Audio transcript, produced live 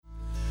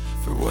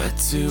What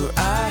do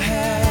I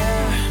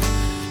have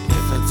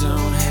if I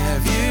don't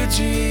have you,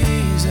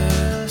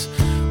 Jesus?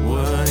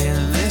 What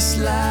in this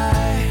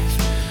life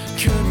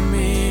could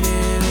mean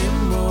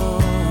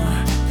anymore?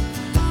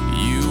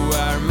 You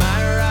are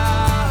my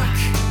rock,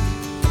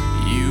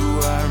 you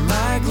are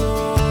my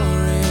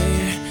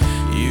glory,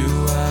 you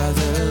are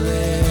the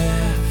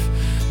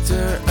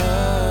lifter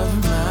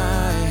of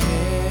my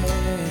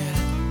head,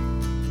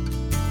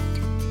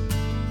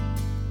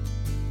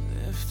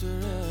 lifter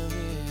of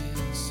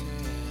his head.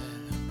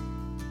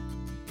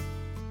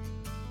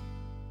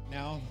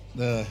 Now,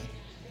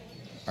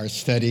 our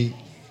study,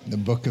 the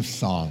book of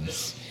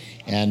Psalms.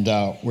 And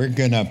we're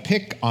going to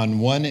pick on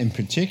one in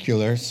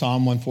particular,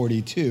 Psalm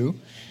 142.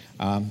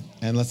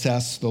 And let's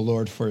ask the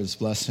Lord for his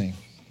blessing.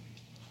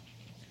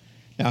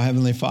 Now,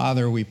 Heavenly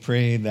Father, we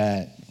pray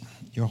that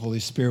your Holy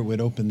Spirit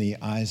would open the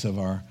eyes of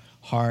our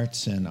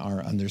hearts and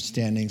our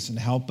understandings and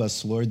help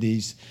us, Lord.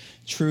 These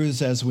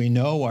truths, as we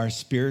know, are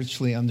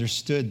spiritually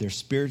understood. They're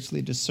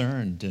spiritually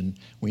discerned, and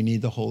we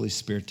need the Holy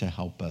Spirit to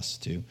help us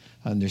to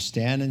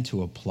understand and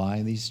to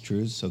apply these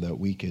truths so that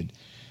we could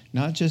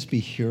not just be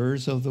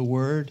hearers of the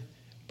word,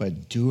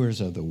 but doers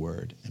of the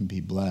word and be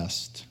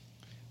blessed.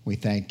 We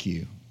thank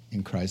you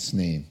in Christ's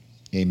name.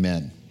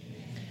 Amen.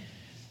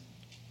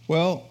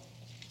 Well,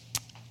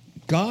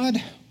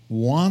 God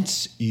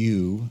wants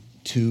you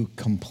to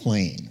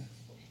complain.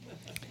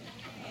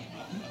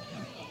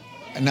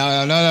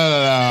 No,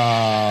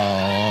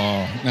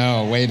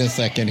 wait a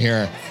second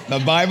here. The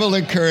Bible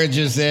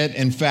encourages it.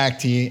 In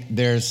fact,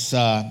 there's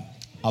a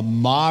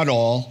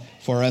model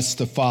for us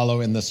to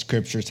follow in the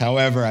scriptures.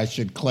 However, I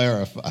should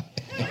clarify.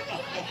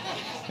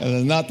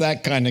 Not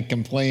that kind of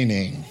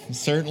complaining.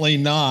 Certainly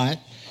not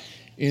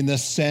in the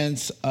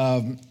sense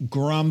of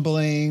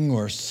grumbling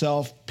or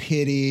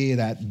self-pity,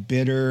 that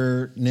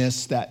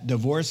bitterness that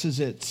divorces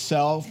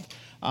itself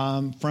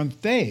from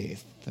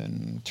faith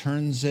and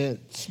turns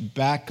it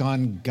back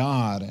on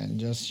God. And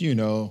just,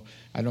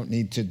 I don't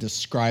need to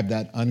describe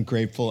that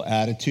ungrateful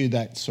attitude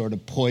that sort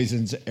of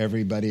poisons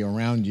everybody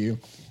around you,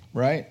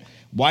 right?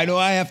 Why do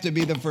I have to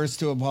be the first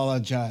to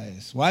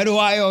apologize? Why do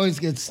I always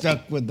get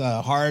stuck with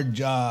the hard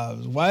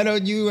jobs? Why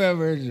don't you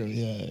ever?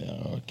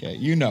 Okay.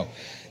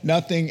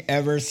 Nothing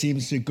ever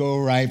seems to go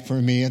right for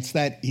me. It's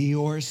that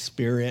Eeyore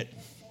spirit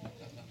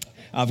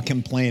of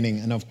complaining.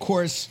 And of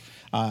course,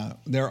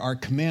 there are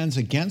commands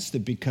against it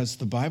because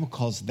the Bible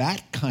calls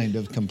that kind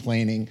of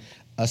complaining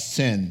a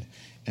sin.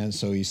 And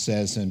so he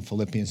says in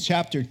Philippians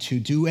chapter 2,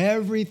 do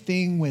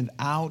everything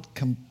without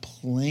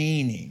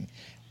complaining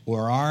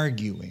or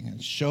arguing,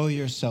 and show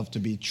yourself to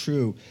be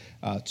true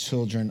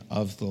children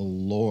of the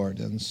Lord.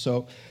 And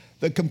so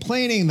the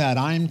complaining that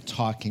I'm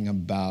talking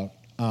about,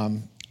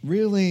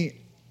 really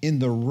in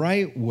the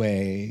right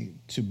way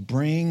to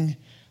bring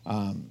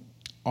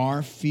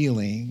our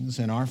feelings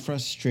and our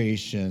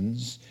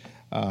frustrations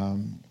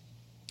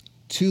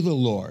to the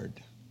Lord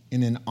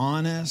in an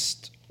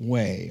honest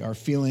way, our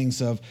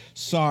feelings of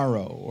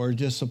sorrow or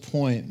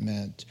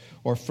disappointment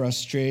or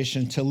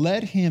frustration, to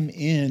let him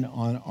in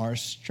on our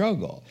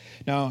struggle.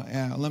 Now,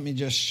 let me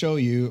just show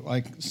you,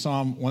 like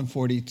Psalm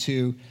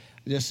 142,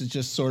 this is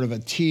just sort of a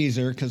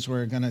teaser because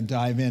we're going to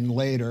dive in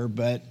later,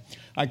 but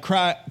I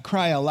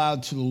cry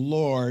aloud to the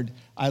Lord.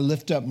 I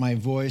lift up my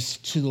voice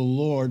to the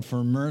Lord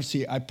for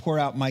mercy. I pour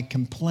out my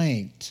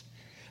complaint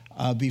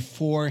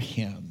before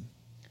him.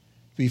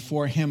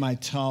 Before him, I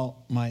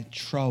tell my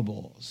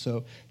trouble.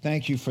 So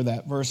thank you for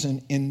that verse.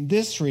 And in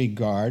this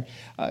regard,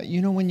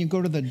 when you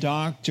go to the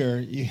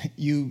doctor,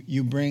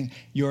 you bring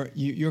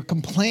you're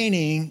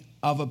complaining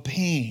of a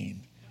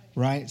pain,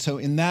 right? So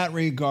in that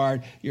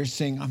regard, you're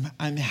saying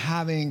I'm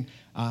having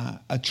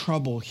a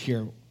trouble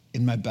here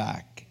in my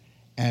back,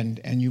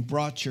 and you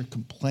brought your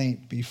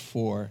complaint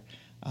before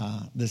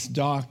this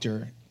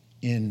doctor.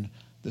 In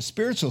the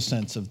spiritual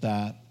sense of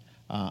that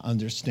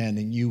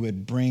understanding, you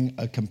would bring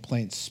a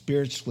complaint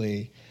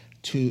spiritually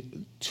to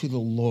the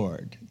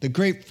Lord, the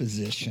great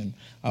physician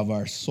of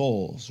our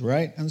souls,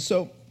 right? And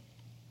so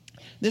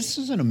this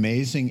is an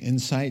amazing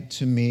insight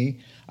to me.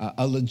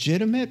 A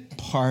legitimate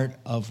part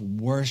of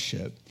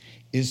worship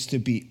is to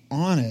be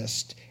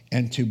honest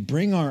and to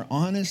bring our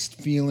honest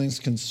feelings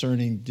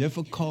concerning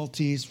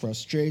difficulties,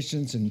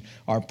 frustrations, and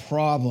our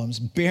problems,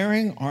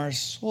 bearing our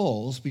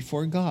souls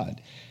before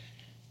God.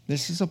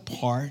 This is a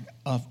part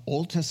of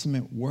Old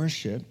Testament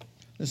worship.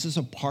 This is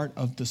a part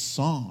of the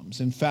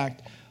Psalms. In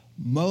fact,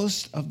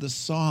 most of the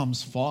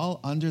Psalms fall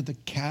under the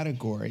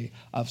category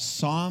of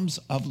Psalms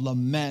of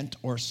lament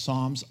or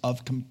Psalms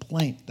of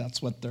complaint.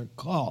 That's what they're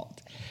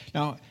called.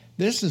 Now,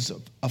 this is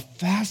a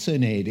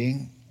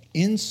fascinating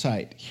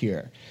insight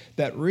here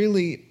that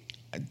really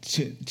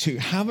to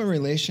have a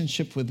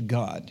relationship with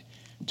God,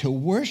 to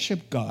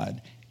worship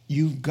God,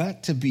 you've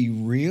got to be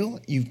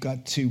real. You've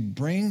got to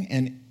bring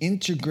and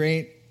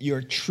integrate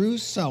your true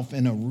self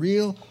in a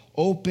real,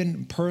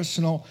 open,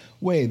 personal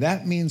way.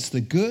 That means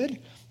the good,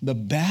 the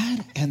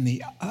bad, and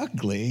the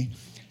ugly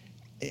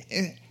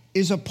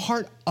is a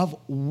part of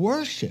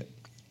worship.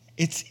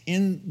 It's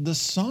in the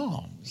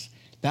Psalms.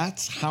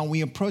 That's how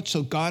we approach.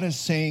 So God is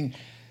saying,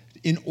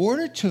 in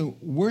order to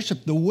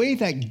worship the way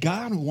that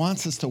God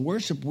wants us to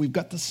worship, we've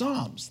got the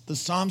Psalms. The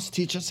Psalms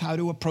teach us how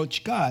to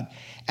approach God.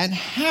 And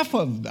half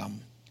of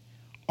them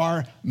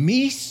are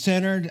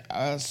me-centered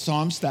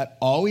Psalms that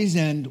always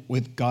end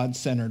with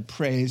God-centered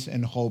praise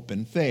and hope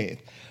and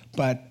faith.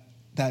 But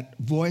that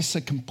voice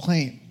of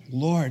complaint,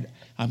 Lord,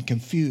 I'm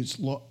confused.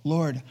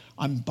 Lord,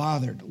 I'm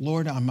bothered.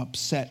 Lord, I'm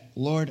upset.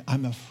 Lord,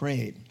 I'm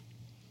afraid.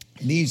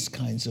 These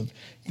kinds of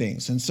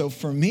things. And so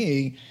for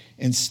me,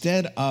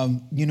 instead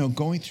of,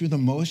 going through the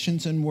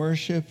motions in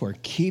worship or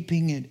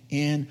keeping it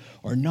in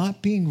or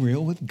not being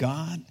real with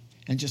God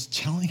and just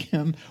telling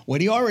him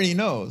what he already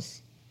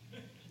knows,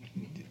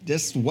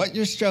 just what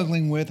you're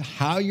struggling with,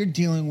 how you're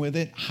dealing with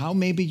it, how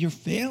maybe you're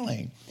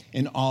failing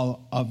in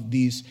all of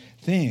these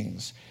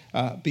things.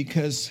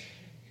 Because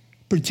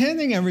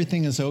pretending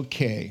everything is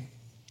okay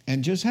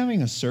and just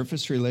having a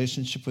surface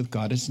relationship with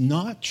God is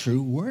not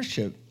true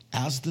worship,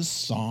 as the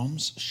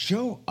Psalms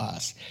show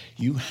us.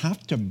 You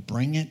have to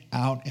bring it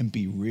out and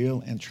be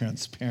real and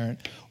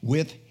transparent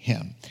with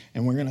him.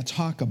 And we're going to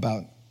talk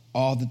about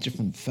all the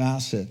different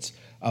facets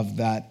of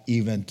that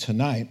even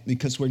tonight,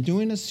 because we're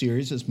doing a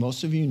series, as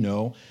most of you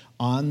know,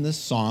 on the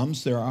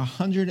Psalms. There are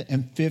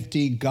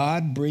 150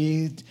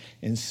 God-breathed,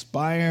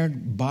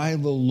 inspired by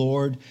the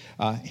Lord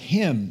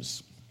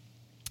hymns,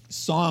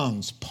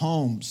 songs,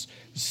 poems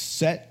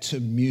set to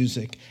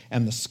music,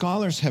 and the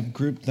scholars have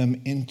grouped them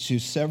into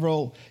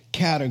several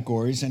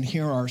categories, and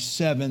here are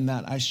 7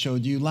 that I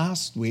showed you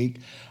last week.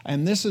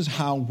 And this is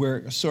how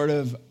we're sort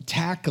of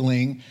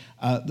tackling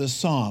the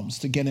Psalms.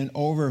 To get an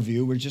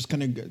overview, we're just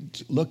going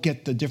to look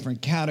at the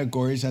different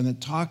categories and then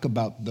talk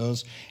about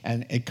those,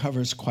 and it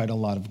covers quite a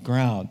lot of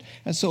ground.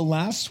 And so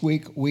last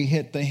week we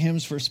hit the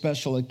hymns for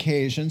special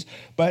occasions,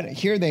 but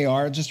here they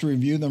are. Just to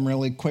review them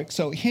really quick.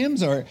 So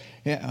hymns are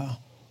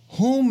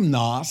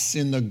Hymnos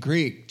in the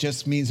Greek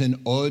just means an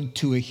ode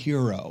to a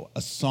hero,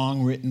 a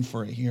song written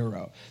for a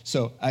hero.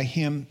 So a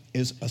hymn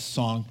is a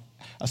song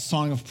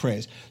of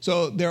praise.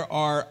 So there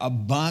are a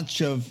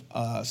bunch of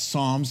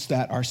psalms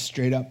that are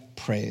straight up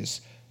praise.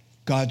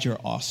 God, you're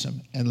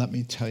awesome. And let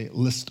me tell you,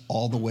 list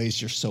all the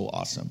ways you're so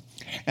awesome.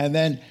 And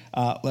then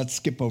let's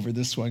skip over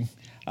this one.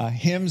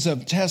 Hymns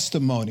of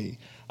testimony.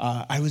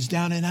 I was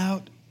down and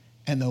out,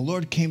 and the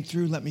Lord came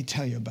through. Let me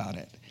tell you about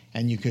it.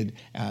 And you could,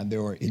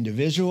 there were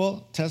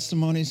individual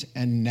testimonies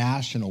and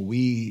national.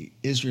 We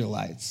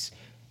Israelites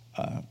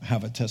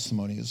have a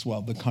testimony as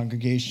well, the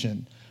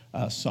congregation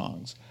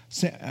songs.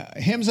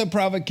 Hymns of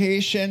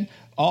provocation,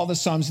 all the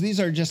Psalms.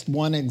 These are just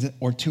one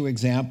or two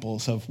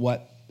examples of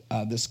what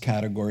this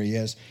category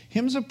is.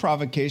 Hymns of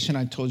provocation,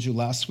 I told you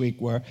last week,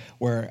 where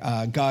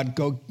God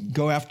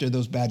go after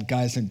those bad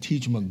guys and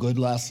teach them a good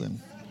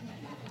lesson.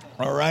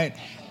 All right,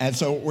 and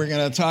so we're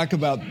going to talk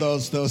about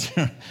those.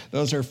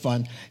 Those are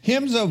fun.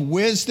 Hymns of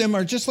wisdom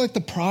are just like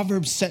the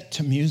Proverbs set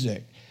to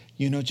music.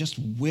 Just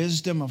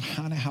wisdom of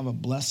how to have a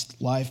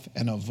blessed life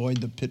and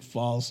avoid the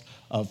pitfalls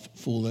of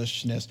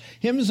foolishness.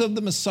 Hymns of the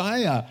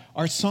Messiah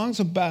are songs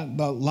about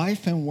the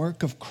life and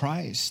work of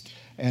Christ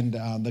and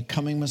the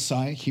coming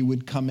Messiah. He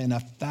would come in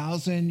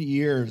 1,000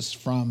 years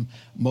from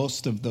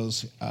most of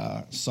those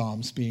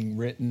psalms being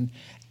written.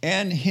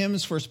 And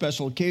hymns for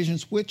special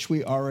occasions, which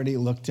we already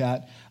looked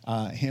at,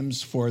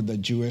 hymns for the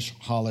Jewish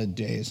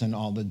holidays and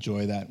all the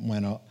joy that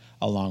went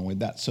along with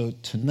that. So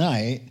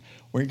tonight,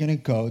 we're going to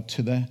go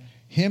to the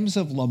hymns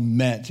of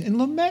lament. And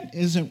lament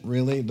isn't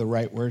really the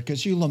right word,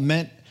 because you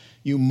lament,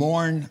 you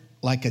mourn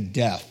like a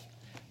death.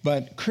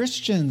 But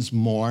Christians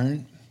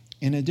mourn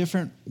in a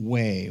different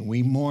way.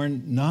 We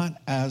mourn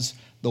not as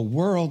the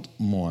world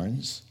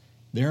mourns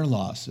their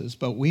losses,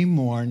 but we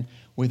mourn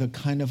with a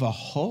kind of a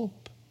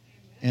hope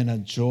and a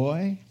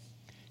joy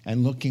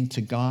and looking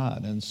to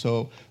God. And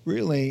so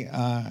really,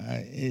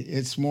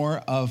 it's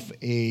more of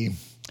a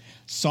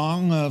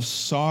song of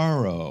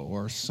sorrow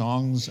or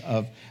songs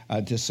of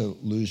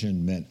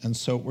disillusionment. And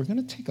so we're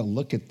going to take a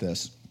look at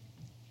this.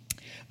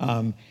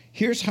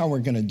 Here's how we're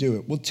going to do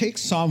it. We'll take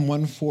Psalm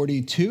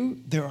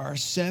 142. There are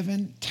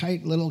 7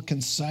 tight little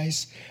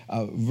concise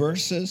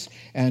verses,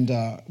 and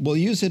we'll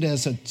use it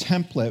as a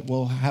template.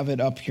 We'll have it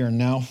up here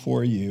now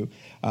for you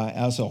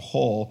as a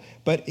whole,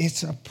 but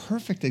it's a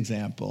perfect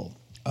example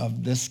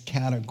of this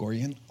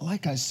category. And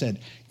like I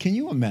said, can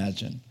you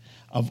imagine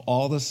of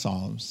all the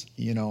Psalms,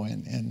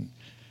 and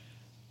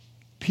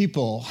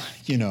people,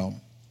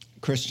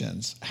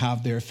 Christians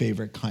have their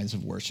favorite kinds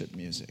of worship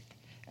music.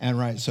 And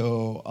right,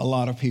 so a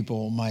lot of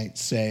people might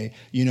say,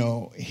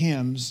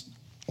 hymns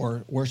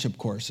or worship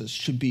courses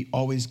should be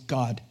always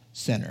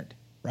God-centered,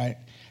 right?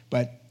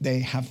 But they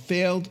have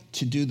failed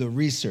to do the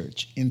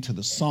research into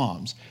the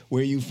Psalms,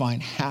 where you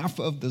find half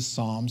of the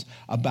Psalms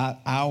about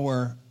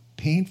our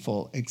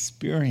painful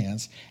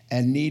experience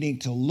and needing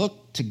to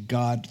look to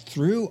God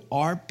through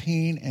our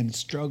pain and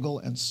struggle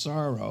and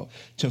sorrow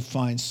to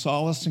find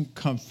solace and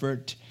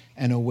comfort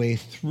and a way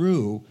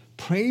through,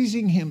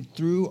 praising him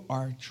through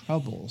our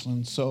troubles.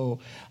 And so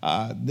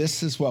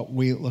this is what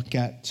we look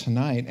at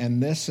tonight.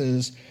 And this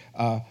is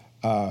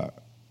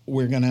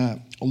we're going to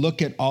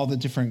look at all the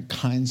different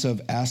kinds of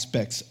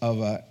aspects of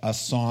a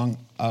song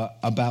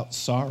about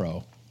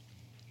sorrow.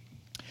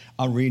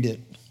 I'll read it.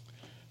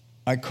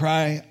 I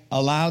cry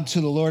aloud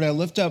to the Lord. I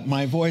lift up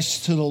my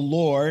voice to the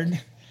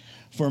Lord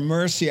for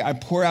mercy. I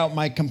pour out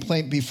my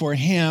complaint before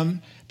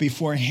him.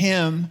 Before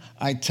him,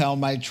 I tell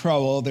my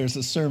trouble. There's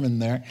a sermon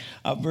there.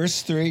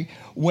 Verse 3,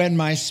 when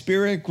my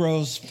spirit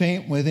grows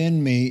faint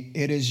within me,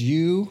 it is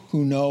you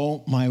who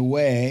know my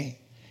way.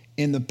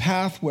 In the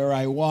path where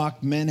I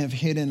walk, men have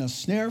hidden a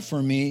snare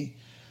for me.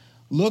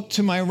 Look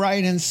to my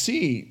right and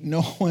see.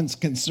 No one's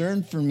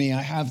concerned for me.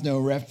 I have no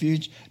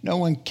refuge. No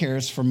one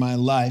cares for my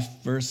life.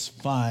 Verse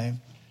 5,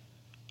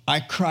 I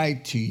cry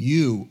to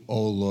you,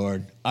 O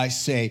Lord. I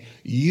say,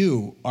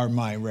 you are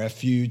my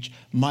refuge,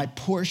 my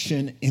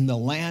portion in the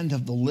land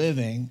of the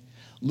living.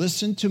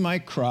 Listen to my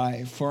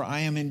cry, for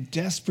I am in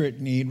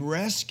desperate need.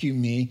 Rescue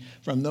me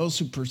from those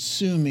who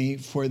pursue me,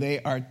 for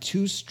they are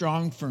too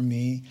strong for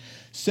me.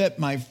 Set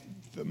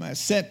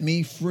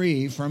me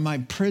free from my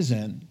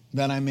prison,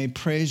 that I may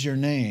praise your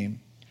name.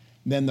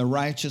 Then the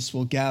righteous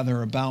will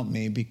gather about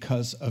me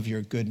because of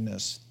your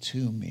goodness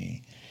to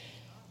me.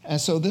 And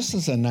so this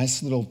is a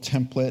nice little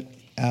template,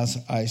 as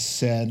I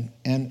said.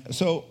 And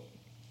so,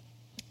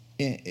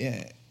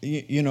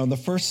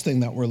 the first thing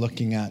that we're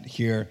looking at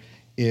here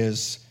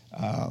is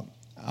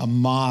a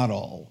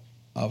model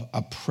of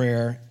a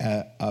prayer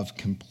of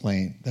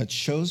complaint that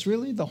shows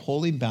really the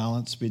holy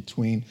balance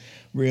between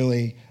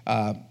really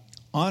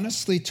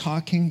honestly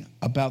talking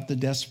about the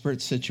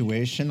desperate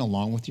situation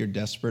along with your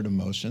desperate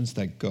emotions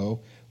that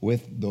go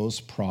with those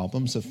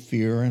problems of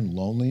fear and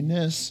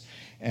loneliness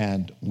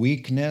and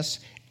weakness.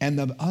 And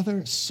the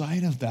other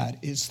side of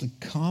that is the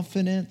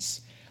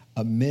confidence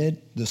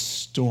amid the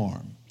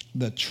storm,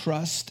 the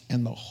trust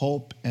and the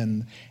hope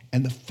and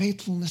the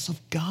faithfulness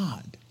of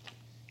God,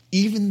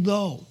 even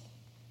though.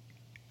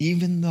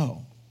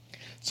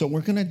 So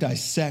we're going to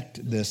dissect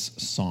this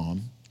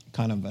psalm,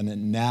 kind of an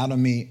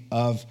anatomy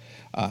of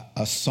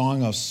a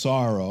song of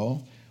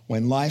sorrow.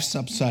 When life's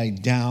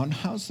upside down,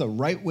 how's the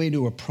right way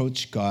to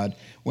approach God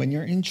when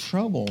you're in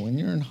trouble, when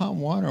you're in hot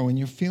water, when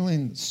you're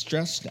feeling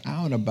stressed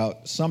out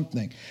about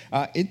something?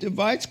 It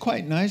divides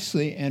quite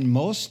nicely, and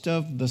most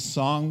of the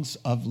songs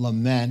of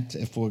lament,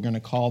 if we're going to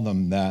call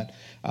them that,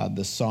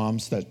 the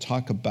psalms that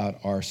talk about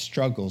our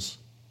struggles,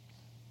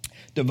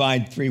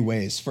 divide three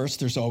ways. First,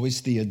 there's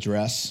always the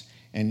address,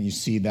 and you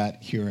see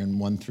that here in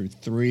 1 through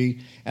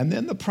 3. And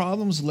then the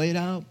problems laid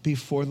out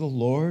before the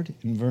Lord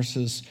in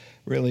verses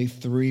really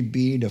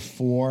 3b to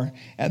 4.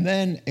 And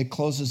then it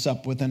closes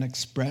up with an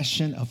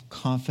expression of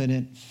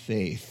confident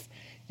faith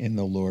in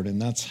the Lord.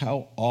 And that's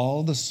how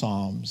all the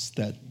Psalms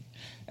that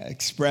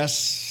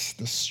express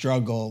the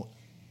struggle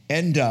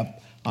end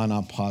up on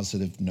a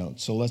positive note.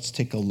 So let's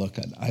take a look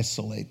and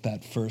isolate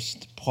that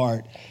first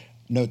part.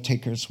 Note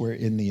takers, we're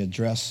in the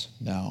address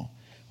now.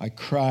 I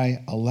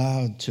cry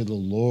aloud to the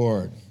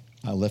Lord.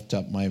 I lift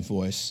up my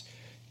voice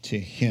to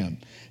him.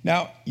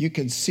 Now, you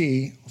can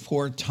see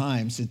 4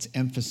 times it's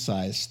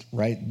emphasized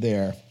right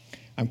there.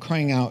 I'm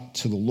crying out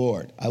to the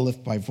Lord. I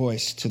lift my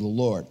voice to the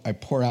Lord. I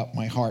pour out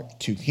my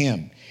heart to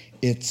him.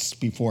 It's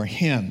before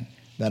him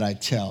that I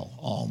tell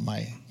all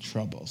my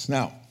troubles.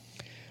 Now,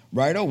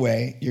 right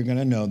away, you're going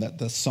to know that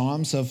the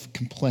Psalms of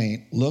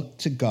complaint look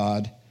to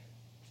God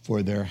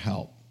for their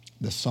help.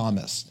 The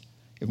psalmist.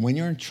 And when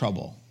you're in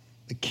trouble,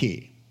 the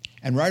key.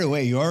 And right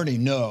away, you already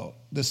know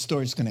this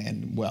story's going to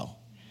end well.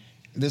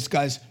 This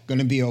guy's going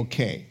to be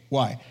okay.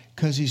 Why?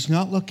 Because he's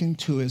not looking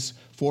to his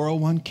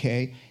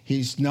 401k.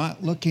 He's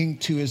not looking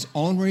to his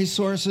own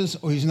resources,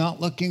 or he's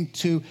not looking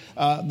to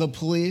the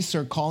police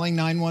or calling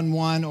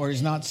 911, or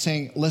he's not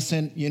saying,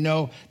 listen,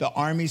 the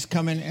army's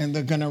coming and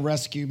they're going to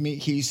rescue me.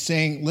 He's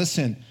saying,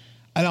 listen,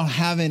 I don't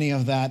have any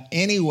of that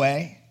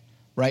anyway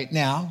right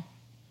now,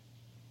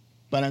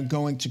 but I'm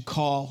going to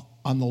call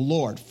on the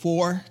Lord.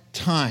 4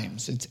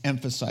 times it's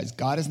emphasized.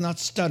 God is not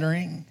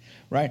stuttering,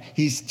 right?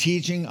 He's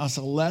teaching us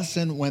a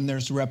lesson. When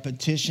there's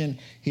repetition,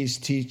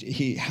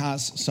 he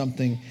has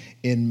something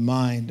in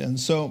mind. And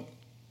so,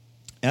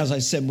 as I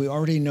said, we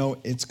already know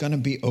it's going to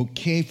be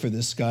okay for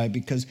this guy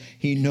because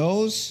he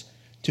knows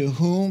to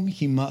whom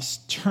he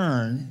must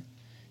turn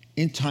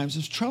in times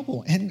of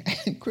trouble. And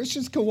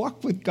Christians can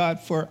walk with God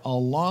for a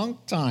long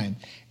time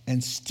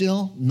and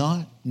still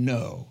not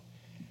know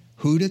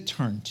who to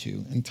turn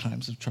to in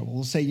times of trouble.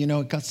 We'll say,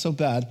 it got so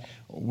bad,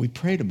 we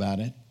prayed about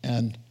it,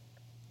 and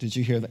did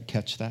you hear that?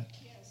 Catch that?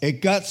 Yes.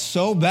 It got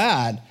so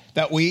bad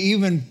that we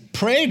even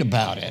prayed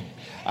about it.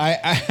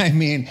 I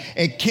mean,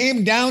 it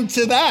came down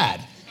to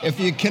that, if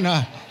you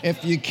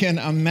can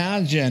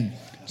imagine.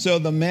 So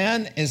the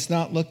man is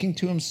not looking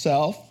to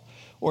himself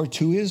or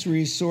to his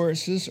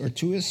resources or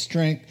to his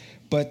strength,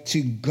 but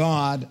to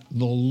God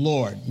the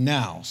Lord.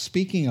 Now,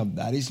 speaking of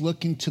that, he's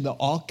looking to the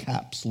all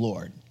caps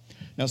Lord.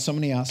 Now,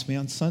 somebody asked me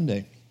on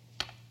Sunday,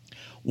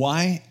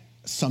 why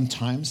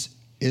sometimes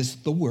is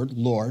the word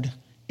Lord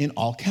in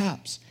all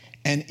caps?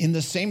 And in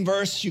the same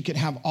verse, you can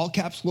have all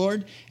caps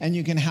Lord, and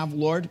you can have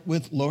Lord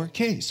with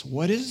lowercase.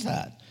 What is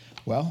that?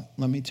 Well,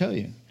 let me tell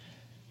you.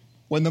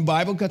 When the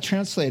Bible got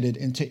translated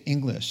into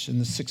English in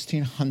the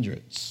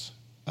 1600s,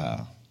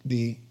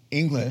 the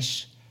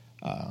English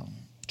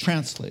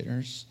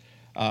translators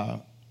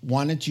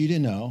wanted you to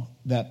know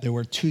that there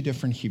were two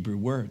different Hebrew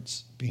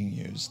words being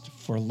used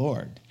for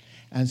Lord.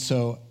 And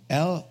so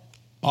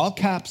all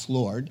caps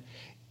Lord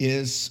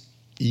is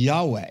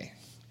Yahweh,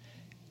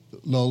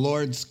 the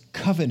Lord's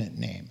covenant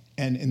name.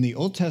 And in the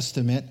Old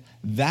Testament,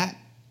 that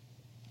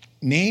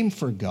name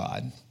for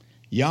God,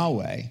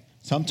 Yahweh,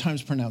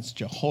 sometimes pronounced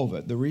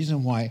Jehovah. The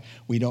reason why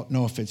we don't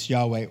know if it's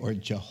Yahweh or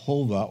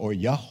Jehovah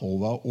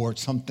or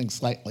something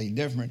slightly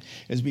different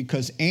is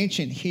because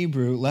ancient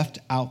Hebrew left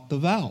out the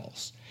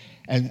vowels.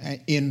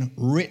 And in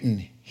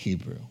written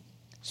Hebrew,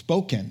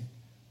 spoken,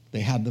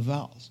 they had the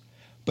vowels.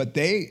 But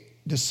they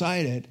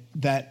decided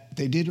that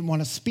they didn't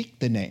want to speak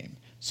the name.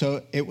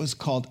 So it was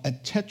called a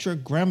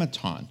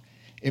tetragrammaton.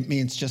 It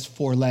means just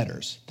 4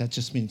 letters. That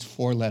just means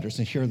 4 letters.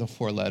 And here are the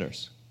 4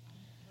 letters.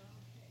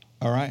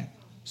 All right?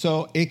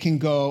 So it can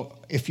go,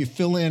 if you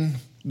fill in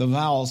the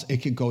vowels, it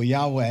could go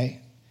Yahweh.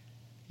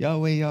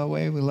 Yahweh,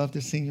 Yahweh, we love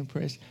to sing and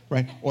praise.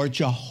 Right? Or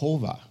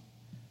Jehovah.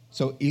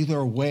 So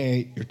either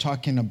way, you're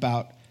talking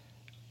about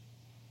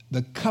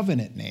the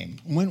covenant name.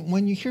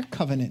 When you hear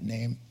covenant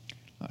name,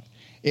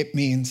 it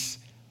means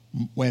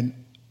when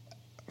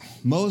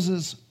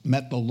Moses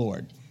met the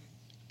Lord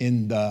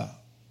in the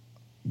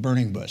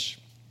burning bush,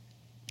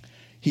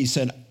 he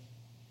said,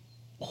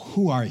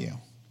 "Who are you?"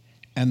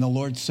 And the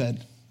Lord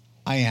said,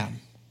 "I am."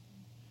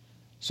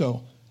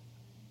 So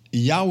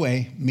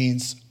Yahweh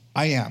means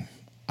I am.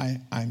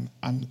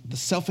 I'm the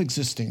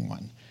self-existing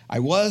one. I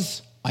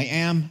was, I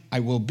am, I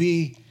will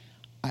be.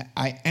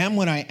 I am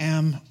what I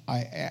am.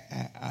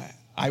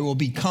 I will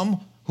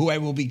become who I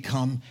will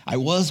become. I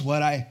was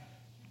what I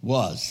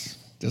was.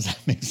 Does that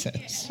make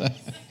sense?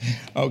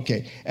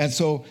 Okay. And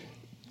so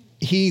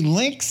he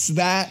links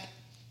that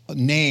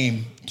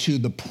name to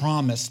the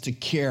promise to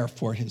care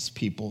for his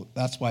people.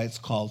 That's why it's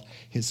called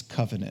his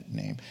covenant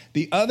name.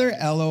 The other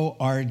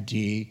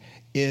L-O-R-D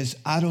is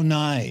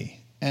Adonai,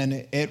 and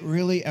it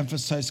really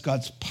emphasized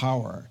God's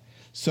power.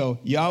 So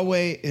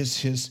Yahweh is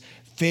his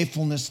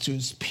faithfulness to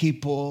his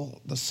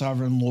people, the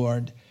sovereign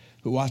Lord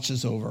who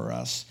watches over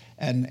us,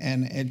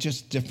 and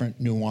just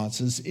different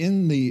nuances.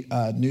 In the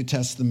New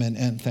Testament,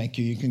 and thank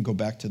you, you can go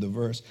back to the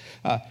verse.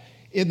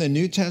 In the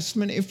New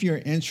Testament, if you're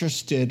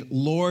interested,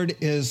 Lord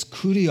is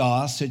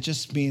kurios. It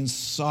just means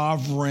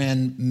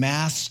sovereign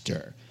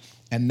master.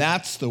 And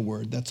that's the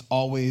word that's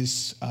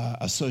always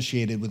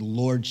associated with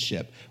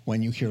lordship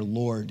when you hear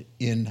Lord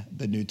in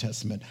the New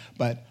Testament.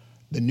 But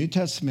the New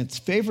Testament's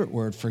favorite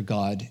word for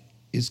God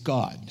is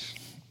God,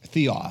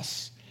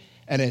 theos.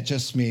 And it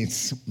just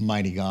means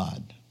mighty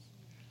God,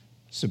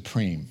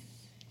 supreme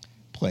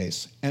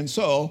place. And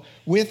so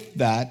with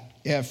that,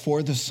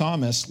 for the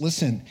psalmist,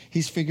 listen,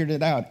 he's figured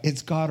it out.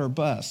 It's God or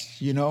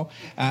bust, you know.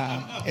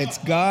 It's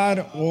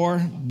God or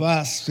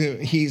bust.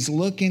 He's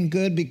looking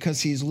good because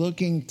he's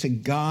looking to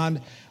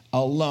God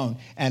alone.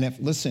 And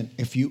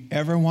if you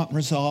ever want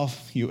resolve,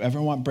 you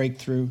ever want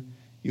breakthrough,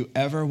 you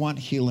ever want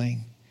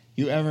healing,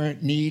 you ever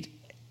need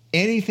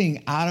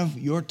anything out of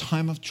your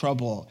time of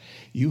trouble,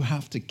 you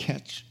have to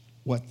catch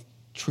what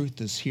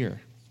truth is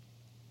here.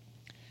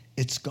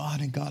 It's God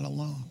and God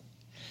alone.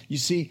 You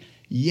see,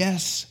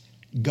 yes,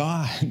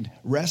 God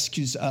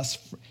rescues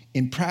us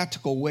in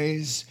practical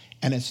ways,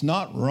 and it's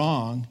not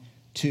wrong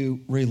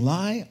to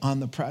rely on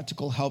the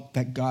practical help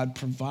that God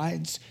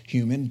provides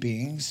human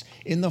beings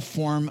in the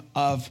form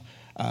of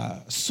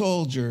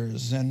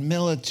soldiers and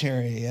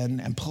military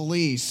and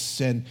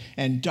police and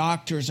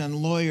doctors and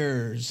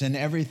lawyers and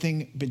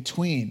everything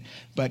between.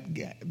 But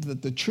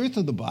the truth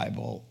of the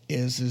Bible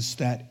is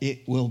that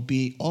it will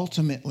be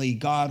ultimately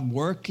God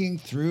working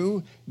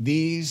through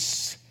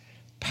these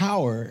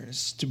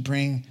powers to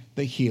bring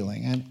the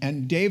healing.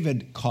 And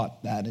David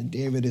caught that, and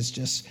David is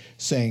just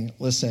saying,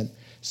 listen,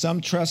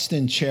 some trust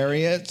in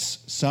chariots,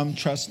 some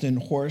trust in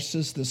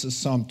horses. This is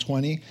Psalm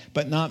 20,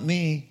 but not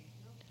me.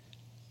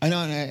 I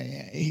know.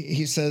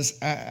 He says,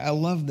 I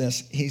love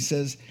this. He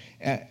says,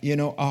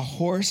 a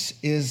horse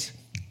is,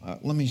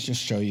 let me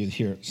just show you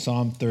here,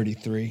 Psalm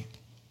 33.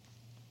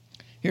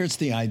 Here's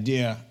the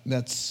idea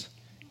that's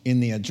in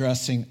the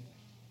addressing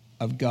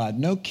of God.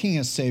 No king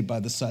is saved by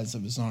the size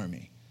of his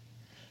army.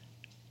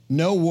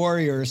 No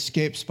warrior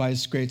escapes by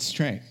his great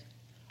strength.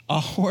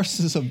 A horse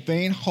is a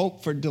vain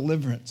hope for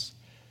deliverance.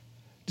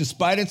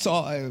 Despite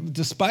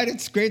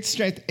its great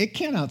strength, it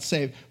cannot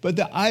save. But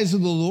the eyes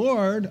of the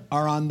Lord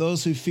are on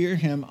those who fear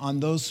him,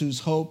 on those whose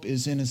hope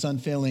is in his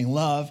unfailing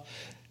love.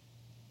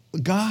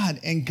 God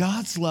and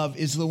God's love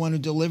is the one who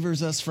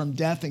delivers us from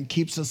death and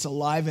keeps us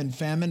alive in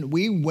famine.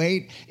 We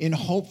wait in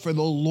hope for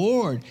the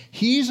Lord.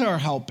 He's our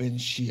help and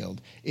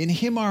shield. In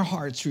him our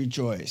hearts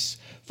rejoice,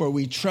 for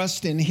we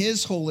trust in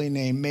his holy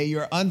name. May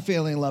your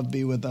unfailing love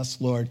be with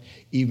us, Lord,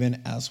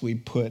 even as we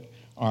put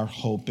our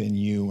hope in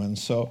you. And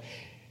so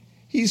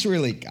he's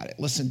really got it.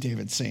 Listen,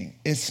 David saying,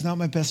 it's not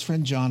my best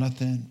friend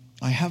Jonathan.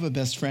 I have a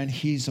best friend.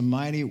 He's a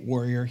mighty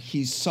warrior.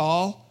 He's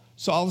Saul.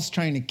 Saul is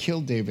trying to kill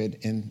David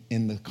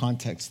in the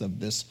context of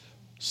this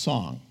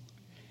song.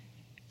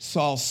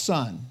 Saul's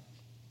son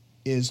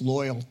is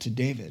loyal to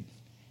David,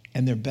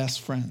 and they're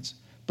best friends.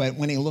 But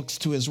when he looks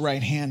to his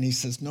right hand, he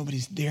says,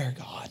 nobody's there,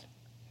 God.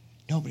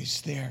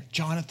 Nobody's there.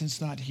 Jonathan's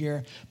not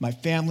here. My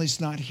family's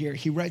not here.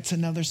 He writes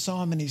another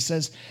psalm and he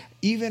says,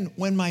 even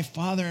when my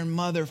father and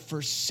mother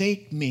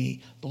forsake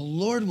me, the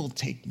Lord will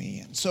take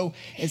me in. So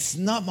it's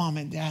not mom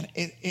and dad.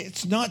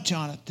 It's not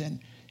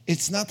Jonathan.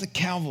 It's not the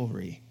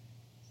cavalry.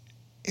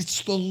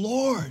 It's the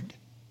Lord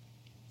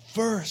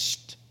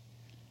first.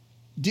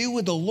 Deal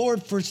with the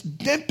Lord first,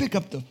 then pick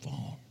up the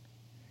phone.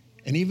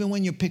 And even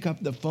when you pick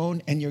up the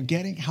phone and you're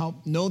getting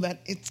help, know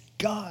that it's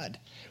God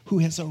who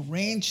has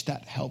arranged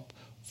that help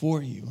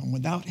for you. And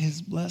without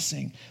his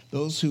blessing,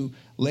 those who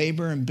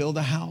labor and build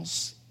a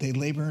house, they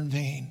labor in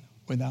vain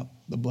without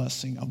the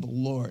blessing of the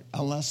Lord.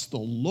 Unless the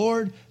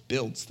Lord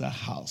builds the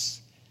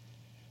house,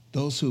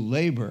 those who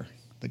labor,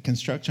 the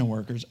construction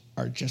workers,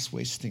 are just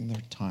wasting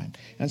their time.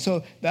 And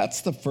so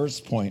that's the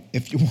first point.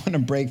 If you want to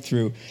break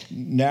through,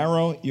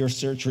 narrow your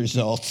search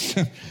results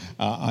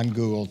on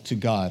Google to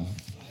God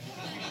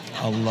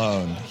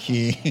alone.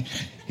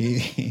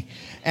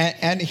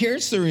 And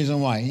here's the reason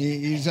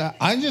why.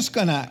 I'm just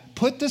going to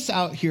put this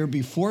out here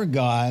before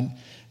God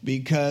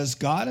because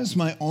God is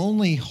my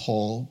only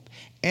hope,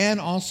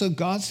 and also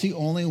God's the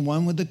only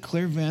one with the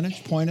clear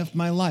vantage point of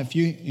my life.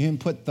 You can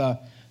put the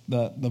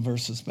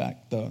verses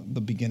back,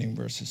 the beginning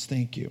verses.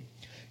 Thank you.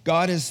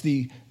 God is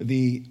the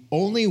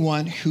only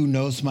one who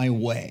knows my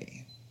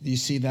way. You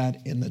see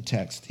that in the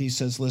text. He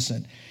says,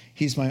 listen,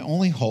 he's my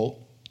only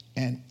hope,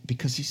 and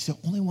because he's the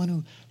only one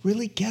who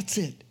really gets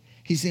it.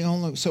 He's the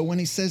only. So when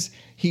he says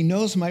he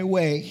knows my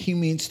way, he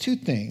means two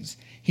things.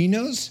 He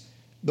knows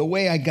the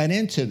way I got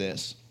into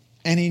this,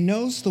 and he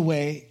knows the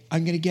way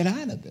I'm going to get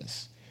out of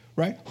this,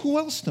 right? Who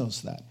else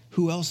knows that?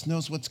 Who else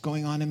knows what's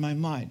going on in my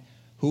mind?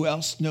 Who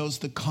else knows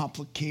the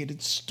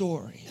complicated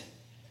story?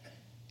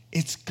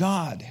 It's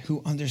God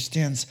who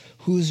understands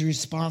who's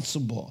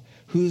responsible,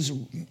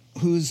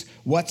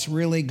 what's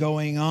really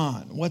going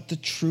on, what the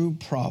true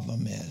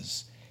problem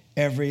is,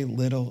 every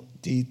little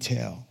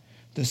detail.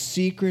 The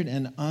secret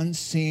and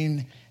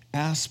unseen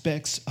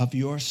aspects of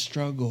your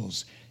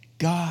struggles,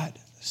 God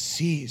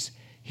sees.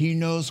 He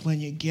knows when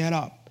you get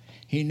up.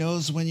 He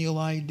knows when you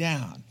lie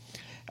down.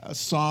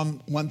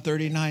 Psalm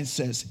 139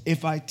 says,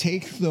 if I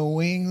take the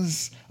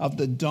wings of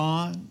the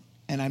dawn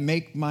and I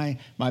make my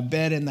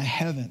bed in the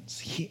heavens,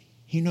 he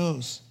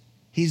knows.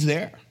 He's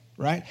there,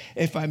 right?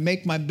 If I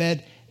make my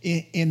bed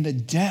in the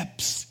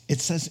depths,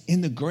 it says in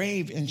the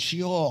grave, in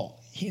Sheol,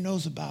 he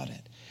knows about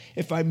it.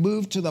 If I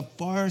move to the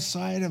far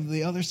side of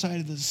the other side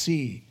of the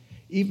sea,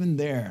 even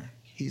there,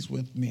 he's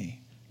with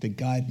me to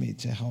guide me,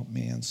 to help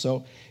me. And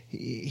so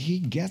he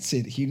gets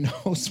it. He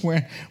knows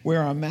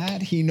where I'm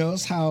at. He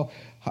knows how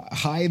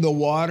high the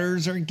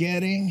waters are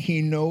getting.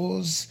 He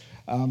knows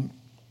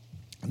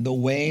the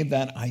way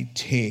that I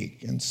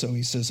take. And so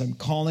he says, I'm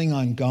calling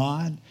on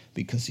God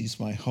because he's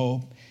my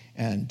hope.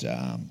 And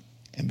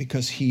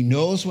because he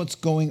knows what's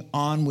going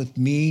on with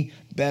me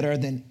better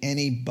than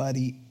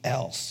anybody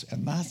else.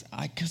 And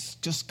I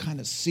just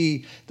kind of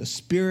see the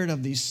spirit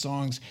of these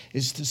songs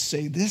is to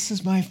say, this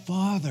is my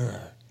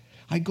Father.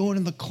 I go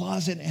into the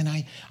closet and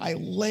I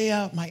lay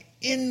out my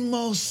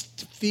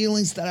inmost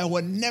feelings that I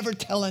would never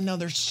tell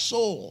another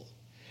soul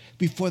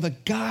before the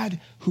God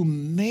who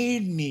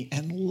made me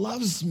and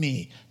loves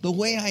me the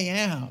way I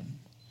am.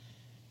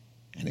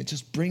 And it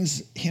just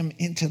brings him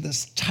into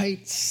this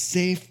tight,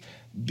 safe,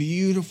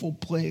 beautiful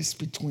place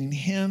between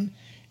him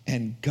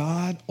and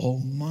God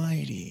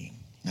Almighty.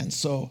 And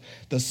so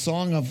the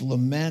song of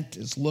lament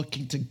is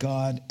looking to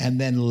God and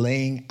then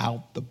laying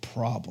out the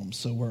problem.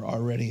 So we're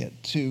already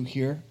at 2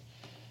 here.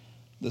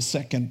 The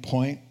second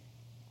point,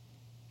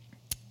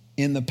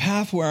 in the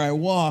path where I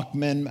walk,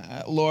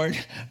 Lord,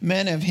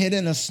 men have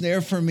hidden a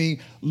snare for me.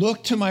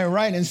 Look to my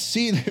right and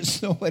see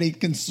there's nobody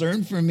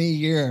concerned for me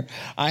here.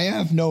 I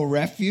have no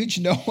refuge.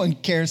 No one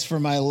cares for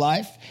my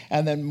life.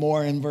 And then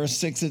more in verse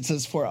 6, it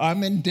says, for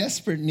I'm in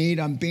desperate need.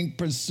 I'm being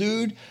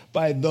pursued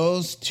by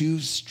those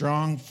too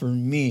strong for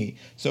me.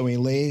 So he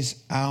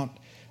lays out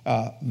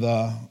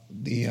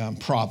the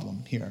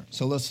problem here.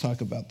 So let's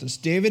talk about this.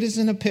 David is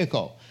in a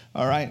pickle,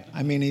 all right?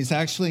 I mean, he's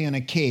actually in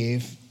a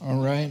cave,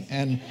 all right?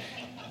 And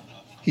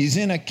he's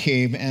in a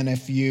cave, and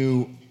if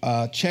you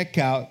check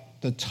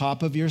out the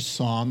top of your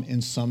psalm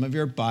in some of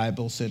your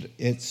Bibles,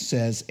 it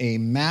says a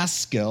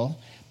maskil.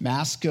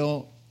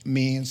 Maskil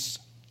means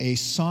a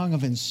song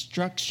of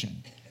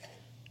instruction.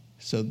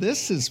 So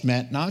this is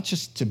meant not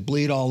just to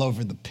bleed all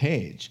over the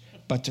page,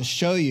 but to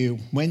show you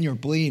when you're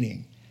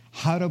bleeding,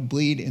 how to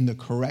bleed in the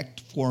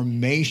correct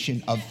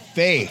formation of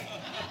faith.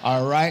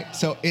 All right?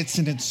 So it's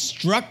an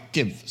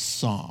instructive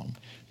psalm.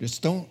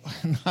 Just not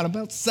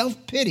about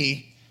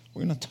self-pity.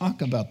 We're going to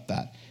talk about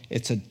that.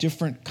 It's a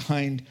different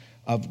kind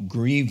of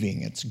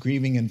grieving. It's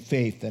grieving in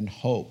faith and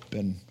hope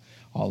and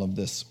all of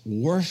this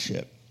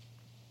worship.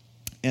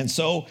 And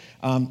so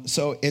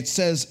it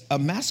says, a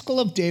maskil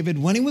of David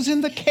when he was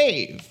in the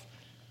cave.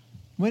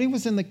 When he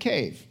was in the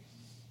cave.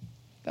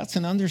 That's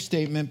an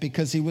understatement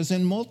because he was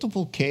in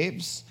multiple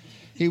caves.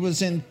 He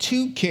was in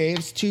two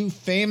caves, two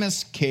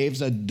famous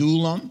caves,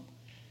 Adullam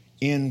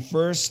in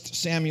 1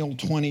 Samuel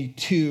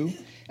 22,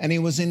 and he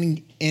was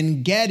in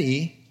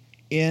En-gedi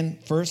in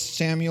 1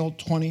 Samuel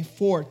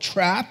 24,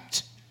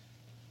 trapped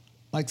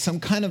like some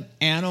kind of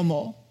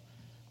animal,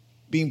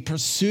 being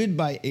pursued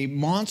by a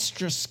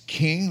monstrous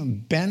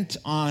king bent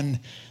on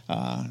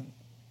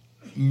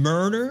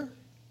murder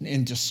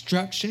and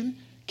destruction,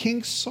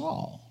 King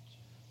Saul.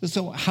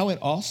 So how it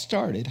all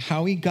started,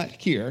 how he got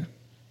here,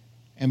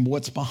 and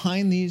what's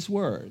behind these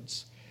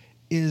words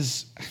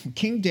is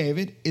King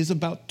David is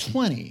about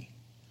 20.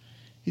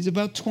 He's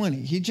about 20.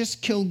 He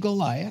just killed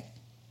Goliath.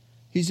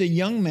 He's a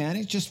young man.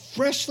 He's just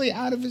freshly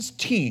out of his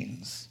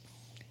teens.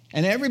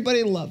 And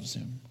everybody loves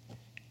him.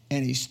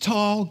 And he's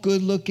tall,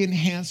 good-looking,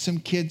 handsome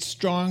kid,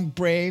 strong,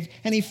 brave.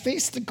 And he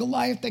faced the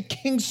Goliath that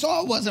King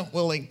Saul wasn't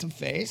willing to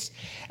face.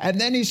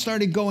 And then he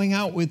started going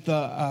out with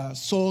the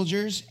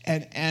soldiers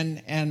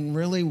and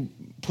really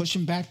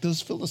pushing back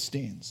those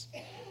Philistines.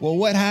 Well,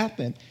 what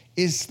happened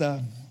is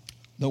the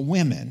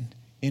women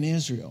in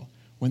Israel,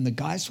 when the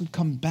guys would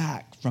come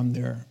back from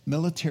their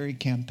military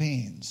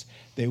campaigns,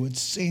 they would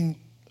sing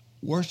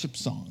worship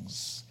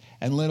songs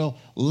and little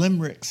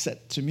limericks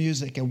set to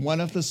music. And one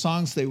of the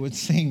songs they would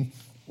sing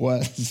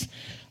was,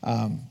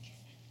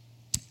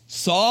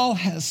 Saul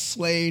has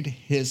slayed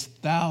his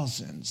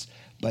thousands,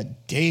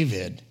 but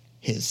David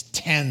his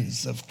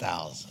tens of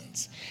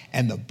thousands.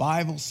 And the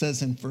Bible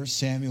says in 1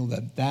 Samuel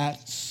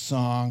that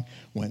song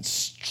went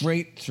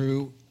straight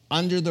through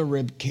under the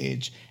rib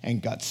cage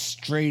and got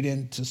straight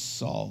into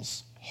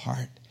Saul's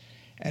heart.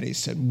 And he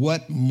said,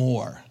 what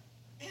more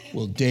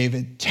will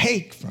David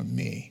take from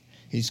me?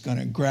 He's going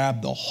to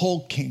grab the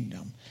whole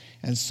kingdom.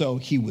 And so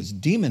he was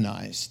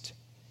demonized.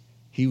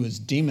 He was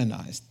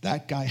demonized.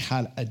 That guy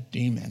had a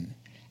demon,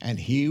 and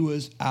he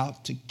was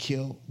out to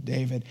kill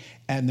David.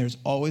 And there's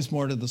always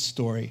more to the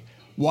story.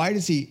 Why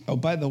does he? Oh,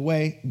 by the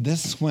way,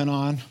 this went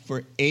on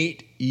for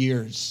 8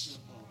 years.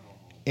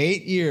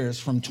 8 years,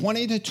 from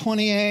 20 to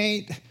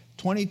 28,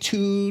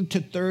 22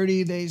 to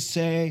 30, they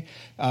say.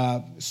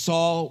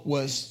 Saul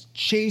was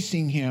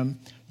chasing him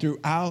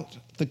throughout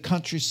the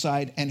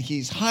countryside, and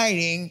he's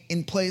hiding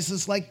in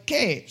places like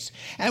caves.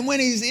 And when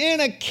he's in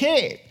a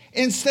cave,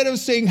 instead of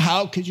saying,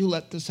 how could you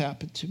let this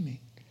happen to me?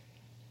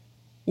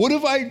 What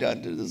have I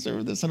done to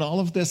deserve this and all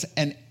of this?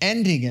 And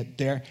ending it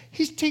there,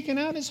 he's taking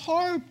out his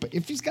harp.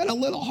 If he's got a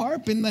little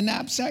harp in the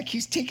knapsack,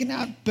 he's taking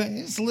out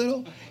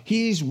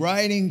he's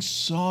writing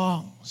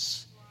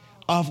songs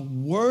of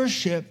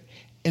worship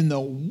in the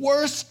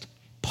worst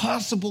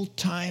possible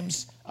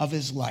times of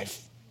his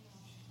life.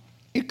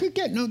 It could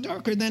get no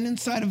darker than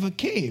inside of a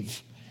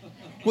cave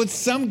with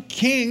some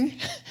king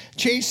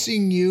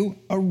chasing you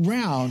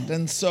around.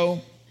 And so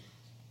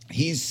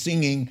he's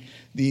singing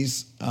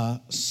these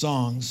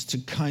songs to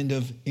kind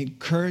of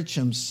encourage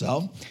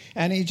himself,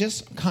 and he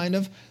just kind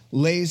of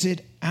lays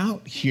it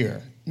out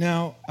here.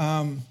 Now,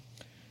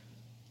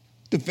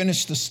 to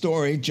finish the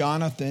story,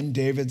 Jonathan,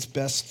 David's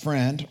best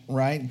friend,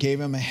 right, gave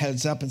him a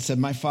heads up and said,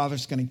 my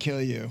father's going to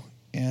kill you.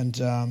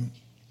 And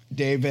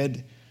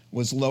David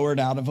was lowered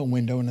out of a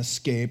window and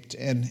escaped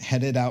and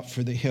headed out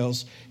for the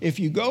hills. If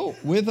you go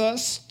with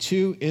us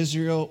to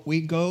Israel,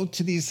 we go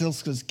to these hills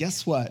because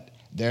guess what?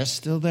 They're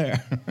still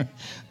there.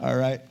 All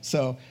right.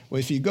 So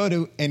if you go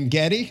to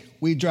En-gedi,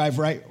 we drive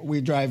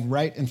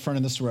right in front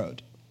of this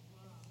road.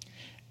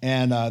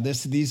 And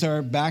these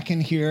are back in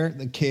here,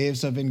 the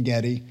caves of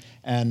En-gedi.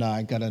 And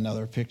I got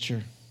another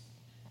picture.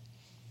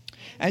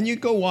 And you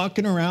go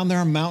walking around. There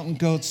are mountain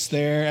goats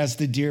there as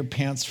the deer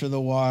pants for the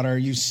water.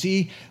 You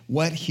see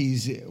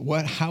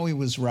how he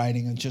was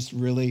riding, and just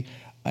really,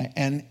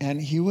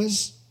 and he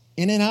was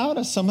in and out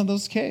of some of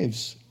those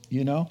caves.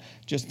 You know,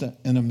 just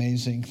an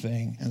amazing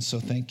thing. And so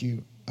thank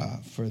you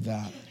for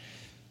that.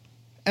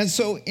 And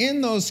so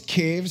in those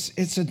caves,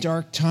 it's a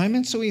dark time.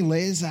 And so he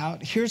lays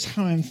out, here's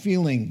how I'm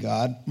feeling,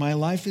 God. My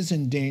life is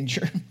in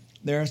danger.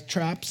 There are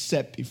traps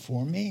set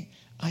before me.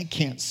 I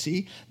can't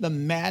see. The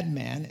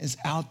madman is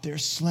out there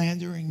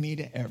slandering me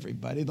to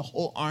everybody. The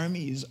whole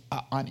army is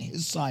on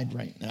his side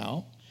right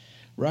now,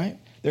 right?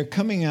 They're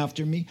coming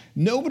after me.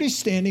 Nobody's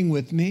standing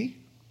with me.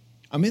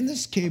 I'm in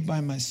this cave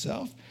by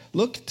myself.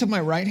 Look to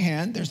my right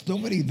hand. There's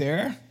nobody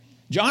there.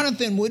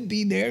 Jonathan would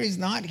be there. He's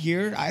not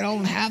here. I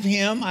don't have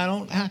him.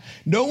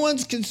 No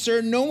one's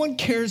concerned. No one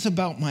cares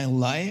about my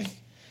life.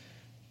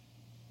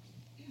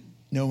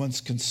 No one's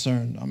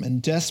concerned. I'm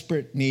in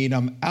desperate need.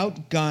 I'm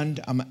outgunned.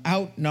 I'm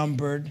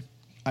outnumbered.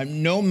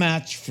 I'm no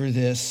match for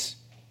this.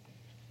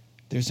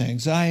 There's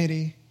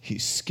anxiety.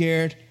 He's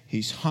scared.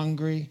 He's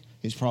hungry.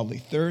 He's probably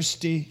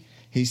thirsty.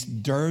 He's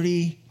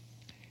dirty.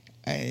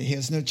 He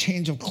has no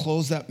change of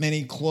clothes, that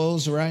many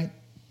clothes, right?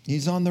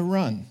 He's on the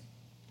run.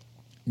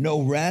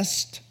 No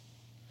rest.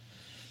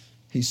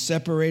 He's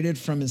separated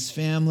from his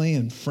family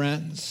and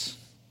friends.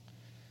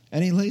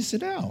 And he lays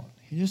it out.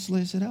 He just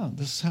lays it out.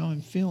 This is how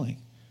I'm feeling.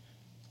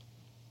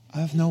 I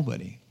have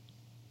nobody.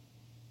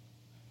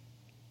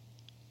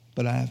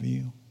 But I have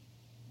you.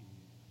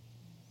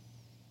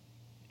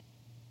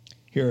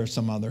 Here are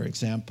some other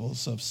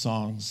examples of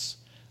songs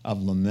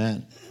of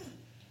lament.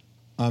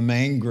 I'm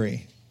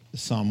angry,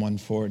 Psalm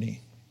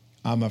 140.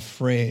 I'm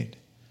afraid,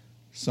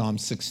 Psalm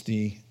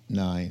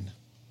 69.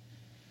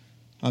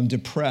 I'm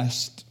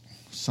depressed,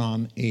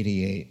 Psalm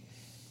 88.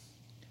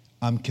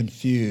 I'm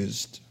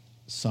confused,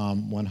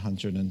 Psalm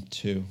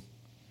 102.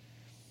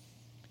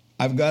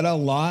 I've got a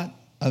lot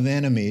of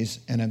enemies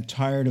and I'm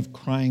tired of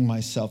crying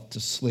myself to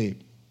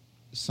sleep,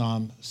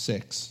 Psalm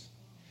 6.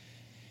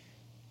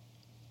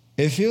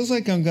 It feels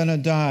like I'm going to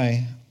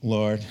die,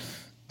 Lord.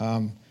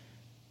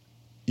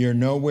 You're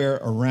nowhere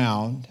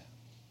around.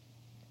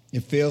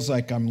 It feels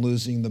like I'm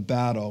losing the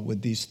battle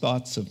with these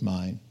thoughts of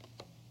mine.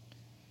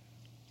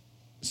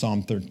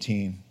 Psalm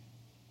 13.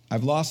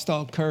 I've lost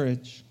all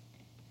courage.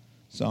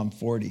 Psalm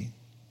 40.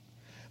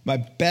 My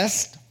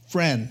best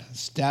friend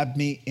stabbed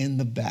me in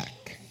the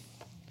back.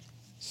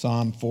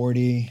 Psalm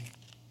 41.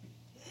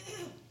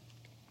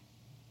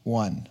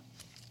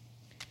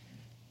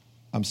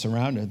 I'm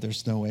surrounded.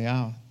 There's no way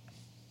out.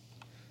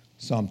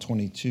 Psalm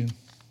 22.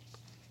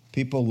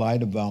 People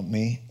lied about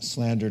me,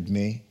 slandered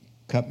me,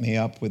 cut me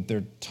up with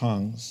their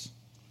tongues.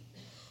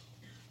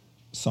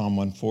 Psalm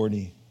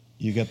 140.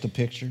 You get the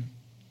picture?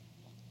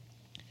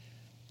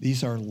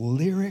 These are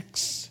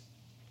lyrics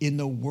in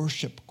the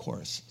worship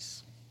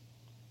choruses.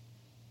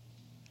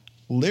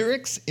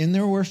 Lyrics in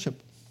their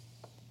worship.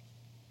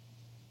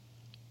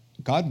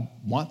 God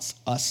wants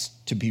us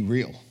to be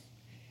real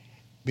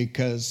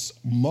because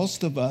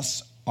most of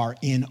us are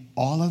in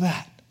all of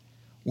that.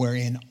 We're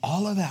in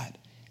all of that.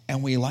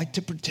 And we like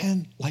to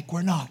pretend like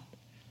we're not,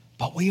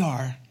 but we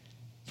are.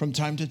 From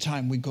time to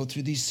time, we go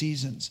through these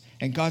seasons,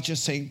 and God's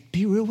just saying,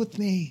 be real with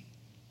me.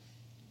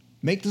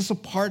 Make this a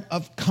part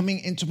of coming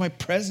into my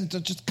presence.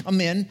 Just come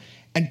in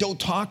and don't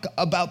talk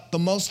about the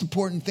most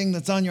important thing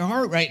that's on your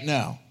heart right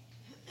now.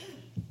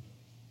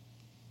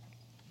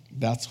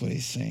 That's what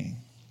he's saying.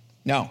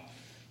 Now,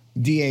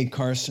 D.A.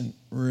 Carson,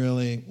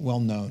 really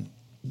well-known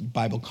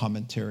Bible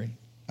commentator,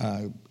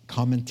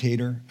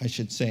 I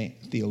should say,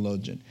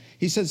 theologian.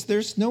 He says,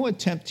 there's no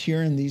attempt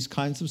here in these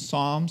kinds of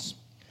psalms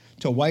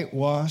to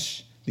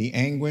whitewash the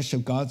anguish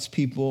of God's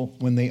people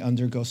when they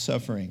undergo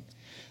suffering.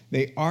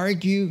 They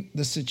argue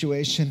their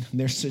situation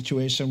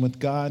with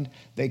God.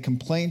 They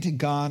complain to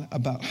God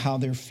about how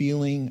they're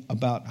feeling,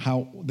 about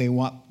how they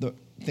want the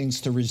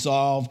things to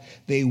resolve.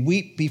 They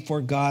weep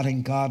before God,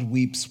 and God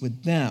weeps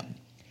with them.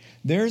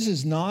 Theirs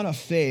is not a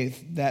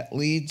faith that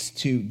leads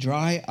to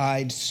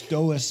dry-eyed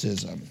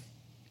stoicism,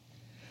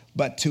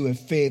 but to a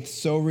faith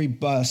so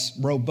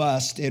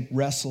robust it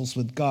wrestles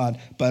with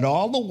God. But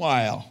all the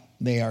while,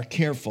 they are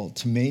careful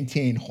to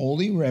maintain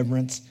holy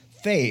reverence,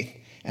 faith,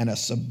 and a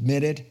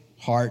submitted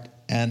heart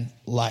and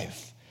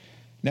life.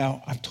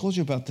 Now, I've told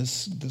you about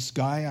this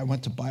guy I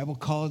went to Bible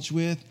college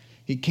with.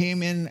 He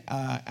came in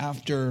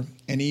after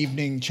an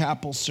evening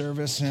chapel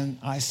service, and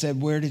I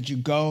said, where did you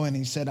go? And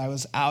he said, I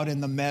was out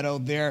in the meadow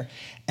there,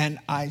 and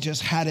I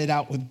just had it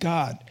out with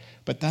God.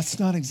 But that's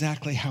not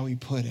exactly how he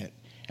put it.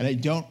 And I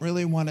don't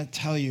really want to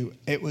tell you,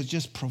 it was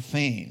just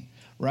profane,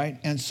 right?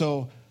 And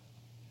so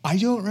I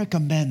don't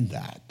recommend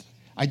that.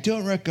 I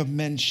don't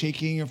recommend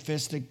shaking your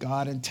fist at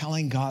God and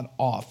telling God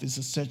off is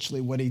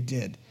essentially what he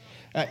did.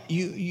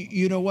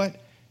 You know what?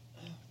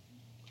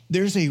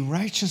 There's a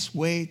righteous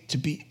way to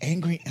be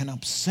angry and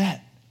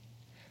upset.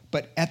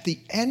 But at the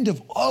end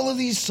of all of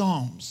these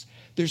Psalms,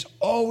 there's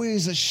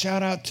always a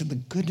shout out to the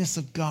goodness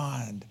of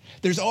God.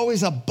 There's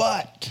always a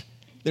but.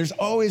 There's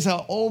always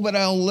a, oh, but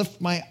I'll lift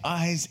my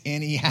eyes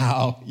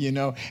anyhow,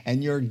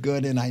 and you're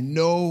good. And I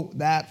know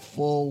that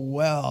full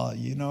well,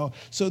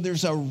 So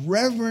there's a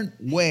reverent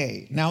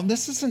way. Now,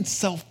 this isn't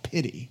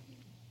self-pity.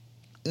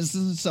 This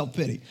isn't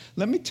self-pity.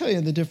 Let me tell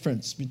you the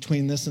difference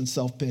between this and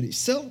self-pity.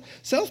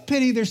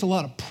 Self-pity, there's a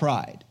lot of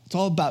pride. It's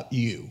all about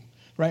you,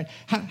 right?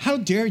 How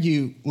dare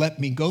you let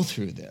me go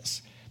through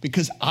this?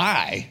 Because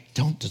I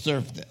don't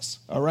deserve this,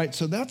 all right?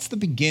 So that's the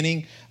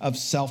beginning of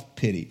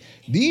self-pity.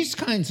 These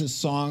kinds of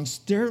songs,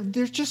 they're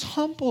just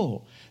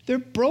humble. They're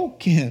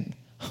broken.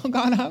 Oh,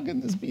 God, how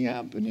can this be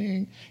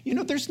happening?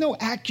 There's no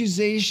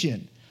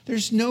accusation.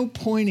 There's no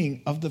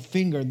pointing of the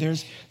finger.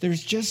 There's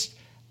just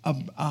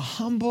a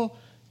humble,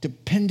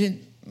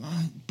 dependent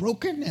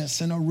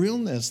brokenness and a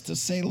realness to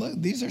say, look,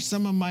 these are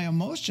some of my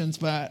emotions,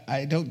 but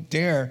I don't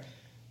dare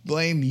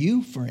blame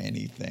you for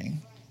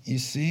anything, you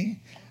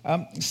see?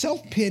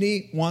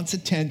 Self-pity wants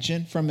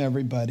attention from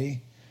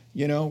everybody.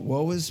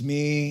 Woe is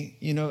me.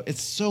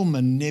 It's so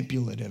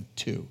manipulative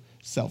too,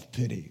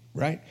 self-pity,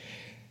 right?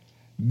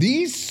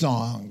 These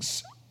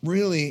songs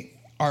really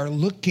are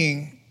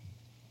looking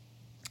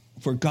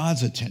for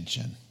God's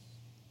attention,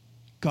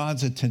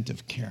 God's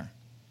attentive care.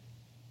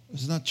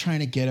 It's not trying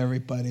to get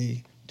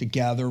everybody to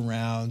gather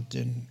around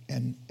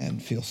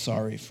and feel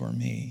sorry for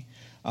me.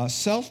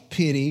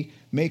 Self-pity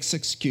makes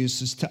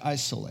excuses to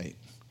isolate,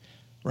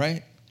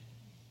 right?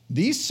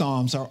 These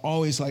Psalms are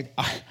always like,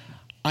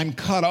 I'm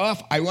cut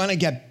off. I want to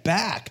get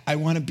back. I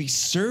want to be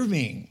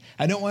serving.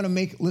 I don't want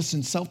to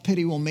listen,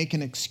 self-pity will make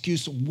an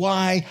excuse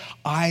why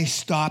I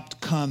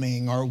stopped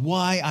coming, or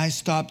why I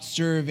stopped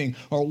serving,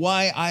 or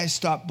why I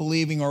stopped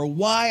believing, or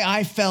why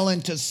I fell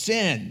into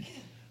sin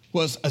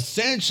was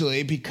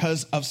essentially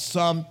because of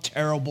some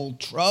terrible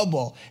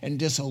trouble and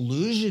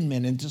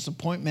disillusionment and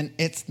disappointment.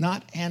 It's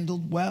not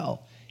handled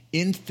well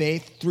in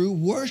faith through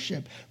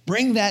worship.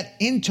 Bring that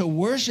into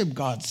worship,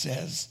 God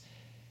says,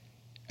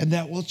 and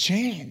that will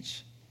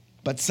change.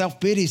 But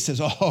self-pity says,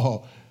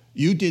 oh,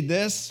 you did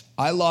this,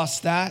 I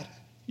lost that,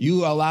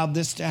 you allowed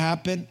this to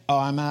happen, oh,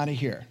 I'm out of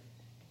here.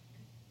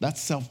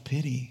 That's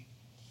self-pity.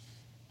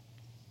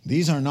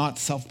 These are not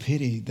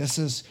self-pity. This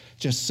is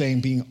just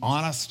saying being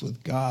honest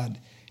with God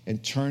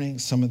and turning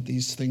some of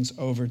these things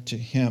over to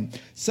him.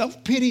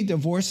 Self-pity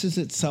divorces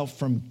itself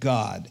from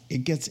God.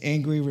 It gets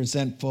angry,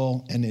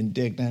 resentful, and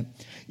indignant.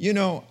 You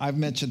know, I've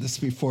mentioned this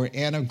before.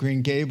 Anne of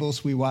Green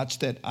Gables, we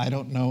watched it,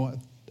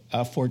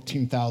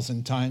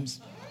 14,000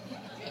 times.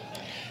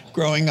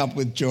 Growing up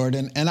with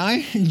Jordan, and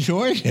I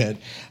enjoyed it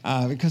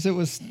because it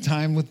was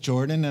time with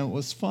Jordan and it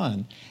was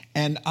fun.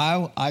 And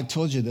I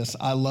told you this,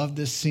 I love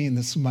this scene.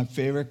 This is my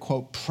favorite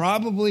quote,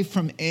 probably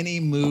from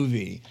any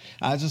movie.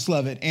 I just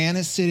love it. Anne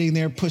is sitting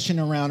there pushing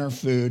around her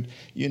food,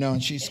 you know,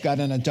 and she's got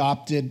an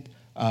adopted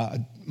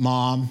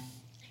mom,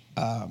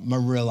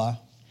 Marilla,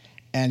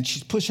 and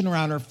she's pushing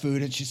around her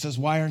food, and she says,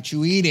 why aren't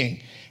you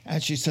eating?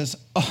 And she says,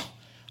 oh,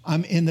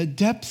 I'm in the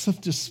depths of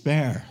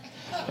despair,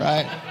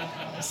 right?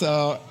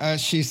 So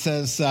she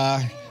says,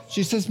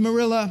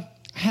 Marilla,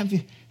 have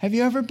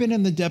you ever been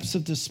in the depths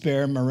of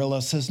despair?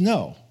 Marilla says,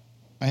 no,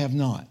 I have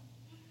not.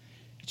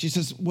 She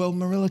says, well,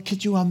 Marilla,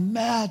 could you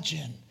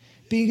imagine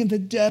being in the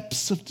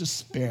depths of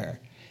despair?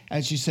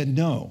 And she said,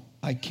 no,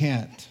 I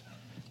can't,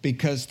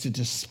 because to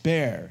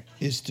despair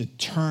is to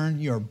turn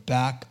your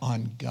back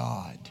on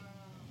God.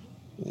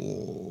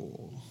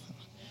 Oh,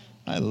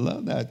 I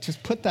love that.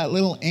 Just put that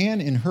little Anne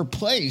in her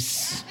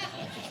place.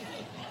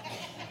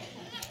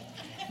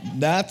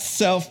 That's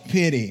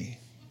self-pity,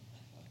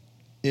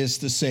 is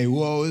to say,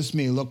 woe is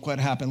me, look what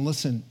happened.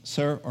 Listen,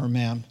 sir or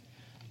ma'am,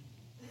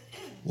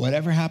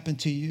 whatever happened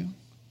to you,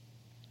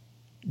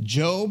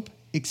 Job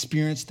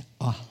experienced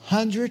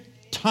 100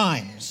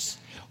 times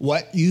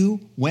what you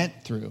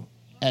went through.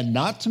 And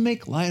not to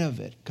make light of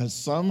it, because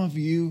some of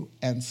you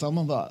and some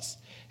of us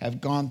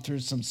have gone through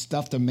some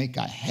stuff to make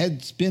our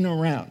head spin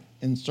around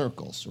in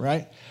circles,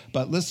 right?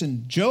 But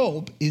listen,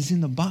 Job is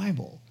in the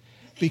Bible.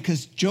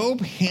 Because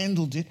Job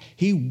handled it,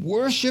 he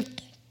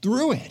worshiped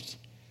through it.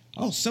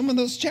 Oh, some of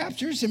those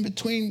chapters in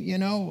between,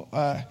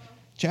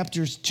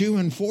 chapters 2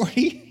 and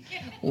 40.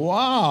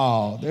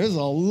 Wow, there's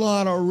a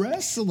lot of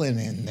wrestling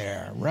in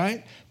there,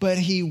 right? But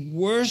he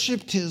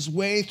worshiped his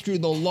way through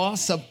the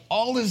loss of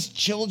all his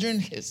children,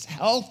 his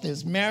health,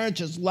 his marriage,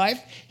 his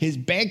life, his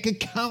bank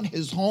account,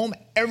 his home,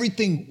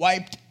 everything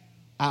wiped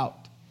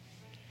out.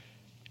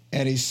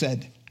 And he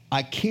said,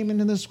 I came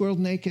into this world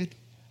naked.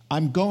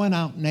 I'm going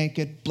out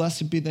naked.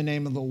 Blessed be the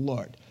name of the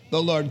Lord.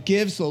 The Lord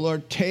gives, the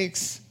Lord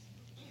takes.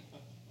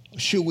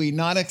 Should we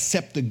not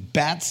accept the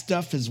bad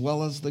stuff as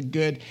well as the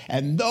good?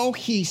 And though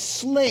he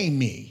slay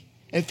me,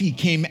 if he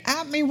came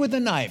at me with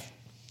a knife,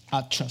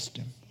 I'll trust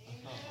him.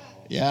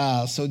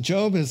 Yeah, so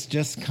Job has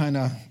just kind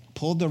of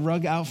pulled the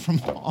rug out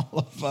from all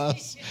of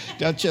us.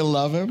 Don't you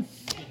love him?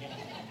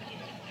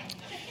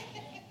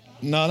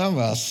 None of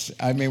us.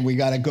 I mean, we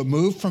got to go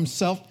move from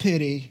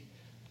self-pity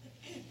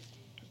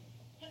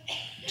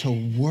to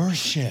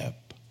worship,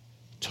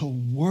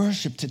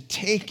 to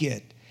take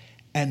it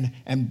and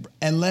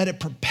let it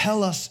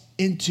propel us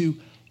into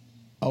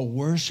a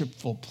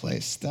worshipful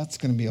place. That's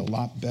going to be a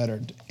lot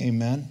better.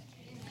 Amen.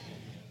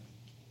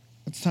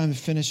 It's time to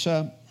finish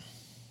up.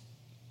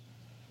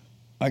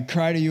 I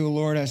cry to you,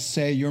 Lord, I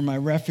say, you're my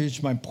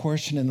refuge, my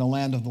portion in the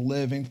land of the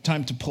living.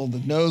 Time to pull the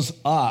nose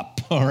up,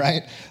 all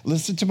right?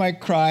 Listen to my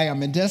cry.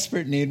 I'm in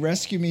desperate need.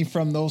 Rescue me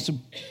from those who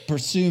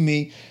pursue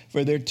me,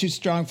 for they're too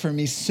strong for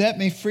me. Set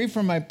me free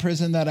from my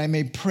prison that I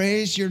may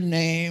praise your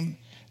name.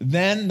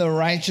 Then the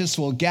righteous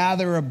will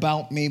gather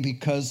about me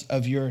because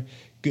of your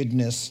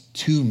goodness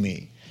to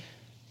me.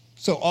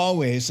 So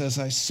always, as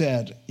I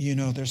said,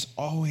 there's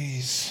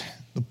always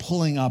the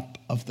pulling up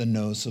of the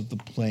nose of the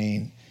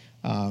plane.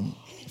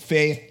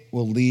 Faith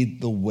will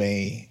lead the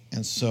way.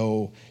 And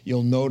so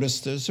you'll notice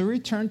there's a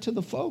return to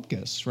the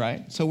focus,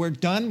 right? So we're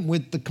done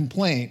with the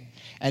complaint.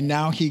 And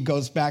now he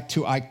goes back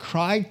to, I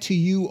cry to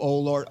you, O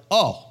Lord.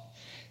 Oh,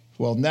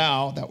 well,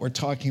 now that we're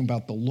talking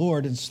about the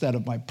Lord instead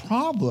of my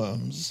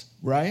problems,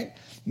 right?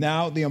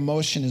 Now the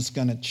emotion is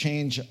going to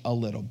change a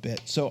little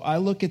bit. So I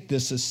look at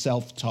this as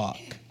self-talk.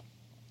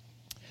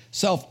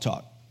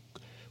 Self-talk,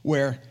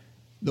 where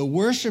the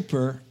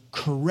worshiper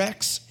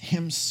corrects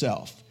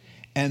himself.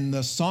 And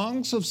the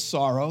songs of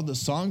sorrow, the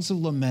songs of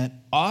lament,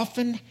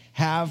 often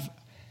have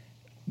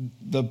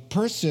the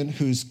person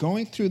who's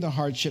going through the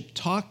hardship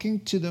talking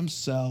to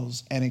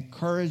themselves and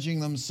encouraging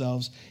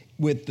themselves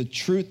with the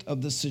truth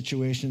of the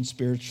situation,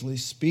 spiritually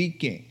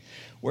speaking.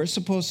 We're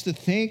supposed to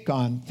think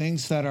on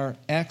things that are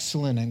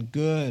excellent and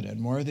good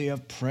and worthy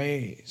of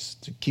praise,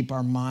 to keep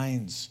our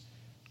minds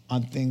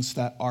on things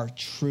that are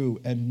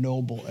true and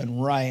noble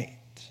and right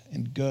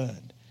and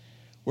good.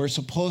 We're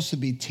supposed to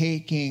be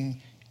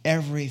taking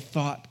every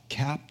thought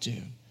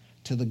captive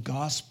to the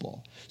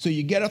gospel. So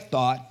you get a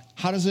thought,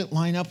 how does it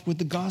line up with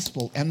the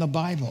gospel and the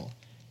Bible?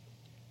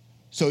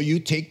 So you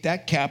take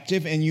that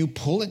captive and you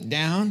pull it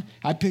down.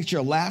 I picture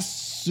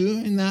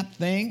lassoing that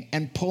thing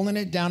and pulling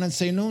it down and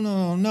say,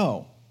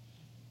 no.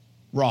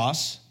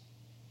 Ross,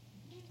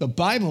 the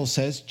Bible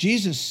says,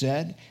 Jesus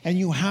said, and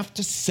you have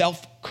to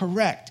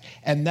self-correct.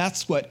 And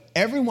that's what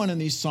every one of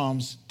these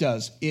Psalms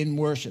does in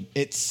worship.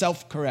 It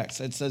self-corrects.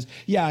 It says,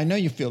 yeah, I know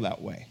you feel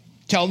that way.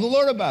 Tell the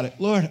Lord about it.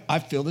 Lord, I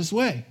feel this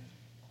way.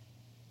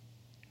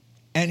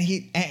 And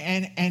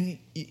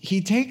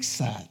he takes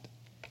that.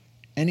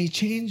 And he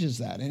changes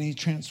that, and he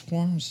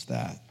transforms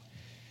that.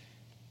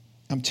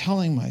 I'm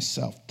telling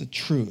myself the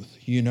truth,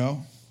 you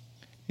know.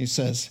 He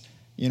says,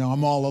 you know,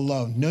 I'm all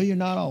alone. No, you're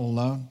not all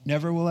alone.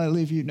 Never will I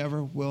leave you.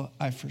 Never will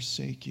I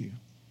forsake you.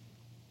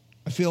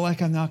 I feel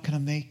like I'm not going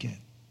to make it.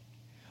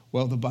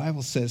 Well, the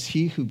Bible says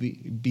he who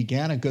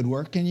began a good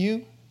work in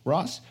you,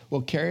 Ross,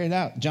 will carry it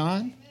out.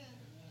 John,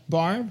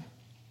 Barb,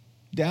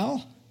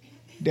 Daryl,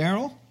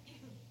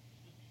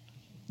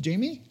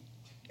 Jamie,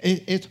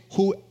 it's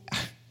who...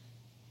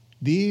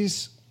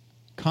 These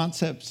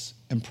concepts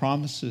and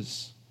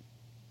promises,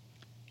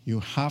 you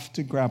have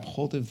to grab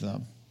hold of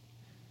them.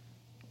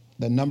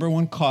 The number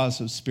one cause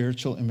of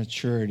spiritual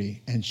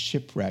immaturity and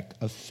shipwreck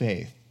of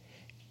faith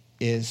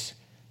is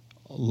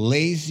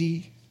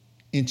lazy,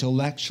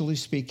 intellectually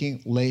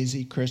speaking,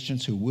 lazy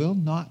Christians who will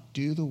not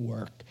do the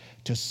work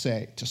to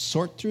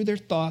sort through their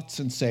thoughts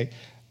and say,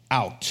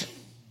 out.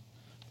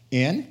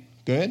 In,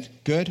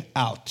 good,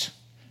 out.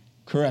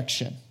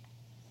 Correction.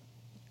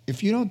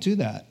 If you don't do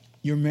that,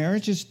 your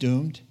marriage is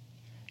doomed.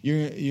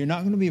 You're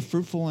not going to be a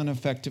fruitful and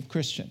effective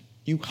Christian.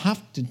 You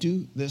have to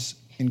do this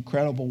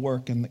incredible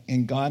work,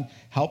 and God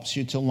helps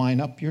you to line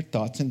up your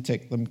thoughts and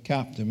take them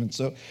captive. And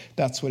so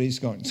that's what he's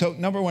going. So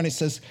number one, he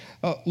says,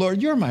 oh,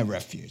 Lord, you're my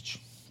refuge.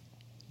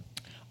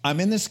 I'm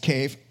in this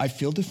cave. I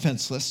feel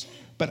defenseless,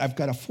 but I've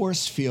got a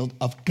force field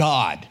of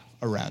God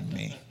around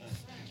me.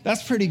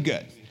 That's pretty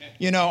good.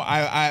 You know,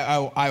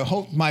 I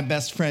hope my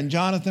best friend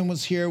Jonathan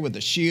was here with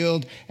a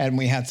shield and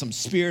we had some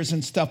spears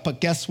and stuff,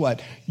 but guess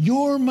what?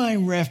 You're my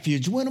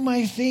refuge. What am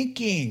I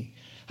thinking?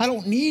 I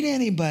don't need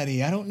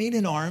anybody. I don't need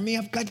an army.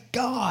 I've got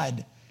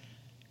God.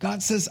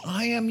 God says,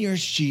 I am your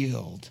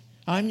shield.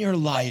 I'm your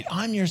light.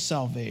 I'm your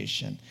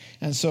salvation.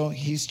 And so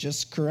he's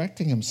just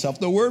correcting himself.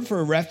 The word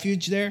for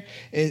refuge there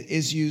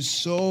is used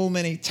so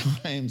many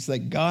times,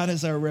 that God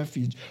is our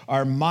refuge,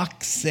 our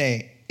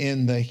mokseh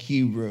in the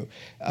Hebrew.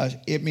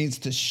 It means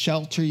to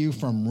shelter you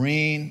from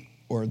rain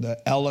or the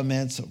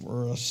elements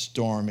or a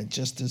storm. It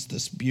just is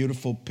this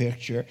beautiful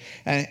picture.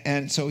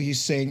 And so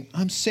he's saying,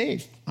 I'm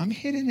safe. I'm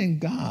hidden in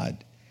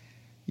God.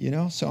 You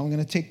know, so I'm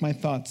going to take my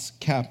thoughts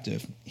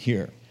captive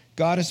here.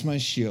 God is my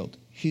shield.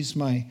 He's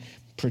my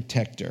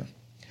protector.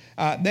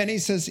 Then he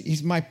says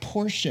he's my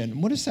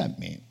portion. What does that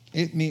mean?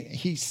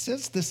 He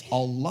says this a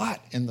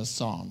lot in the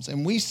Psalms,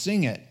 and we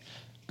sing it.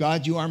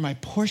 God, you are my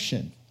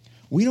portion.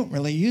 We don't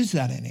really use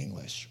that in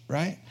English,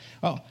 right?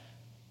 Oh,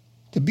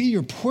 to be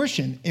your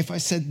portion, if I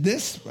said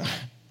this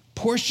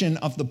portion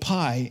of the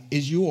pie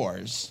is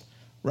yours,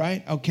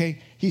 right?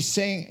 Okay, he's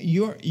saying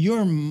your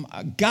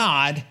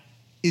God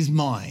is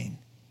mine.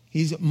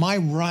 He's my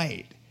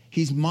right.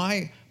 He's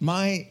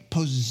my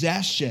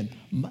possession.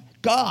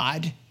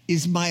 God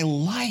is my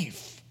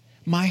life,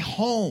 my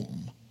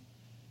home.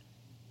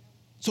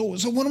 So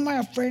what am I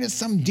afraid of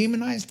some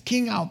demonized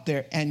king out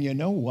there? And you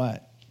know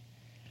what?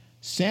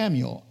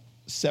 Samuel,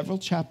 several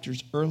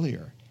chapters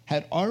earlier,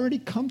 had already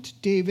come to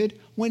David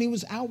when he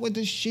was out with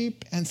his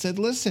sheep and said,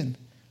 listen,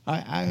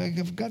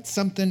 I've got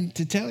something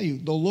to tell you.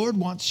 The Lord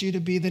wants you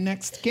to be the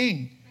next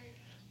king.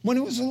 When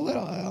he was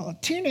a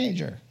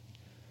teenager.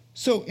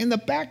 So in the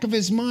back of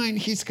his mind,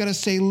 he's got to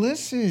say,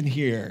 listen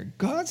here,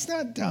 God's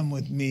not done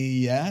with me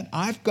yet.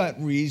 I've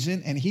got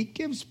reason, and he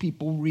gives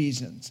people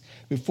reasons.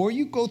 Before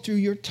you go through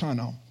your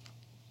tunnel,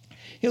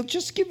 he'll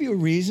just give you a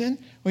reason,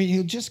 or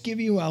he'll just give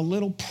you a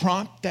little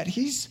prompt that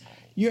he's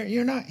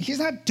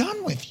not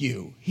done with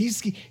you.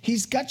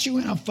 He's got you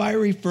in a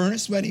fiery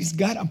furnace, but he's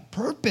got a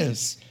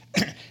purpose.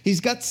 He's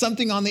got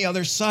something on the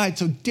other side.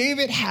 So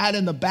David had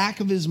in the back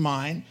of his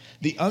mind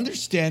the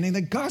understanding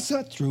that God's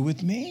not through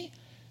with me.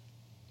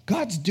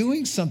 God's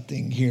doing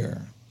something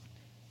here.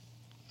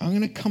 I'm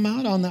going to come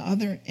out on the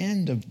other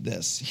end of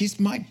this. He's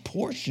my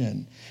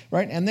portion,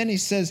 right? And then he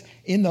says,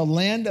 in the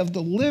land of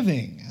the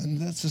living. And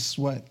that's just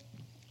what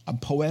a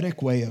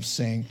poetic way of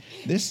saying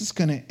this is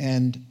going to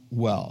end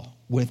well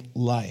with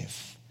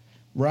life,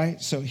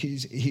 right? So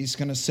he's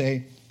going to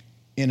say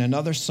in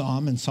another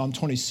psalm, in Psalm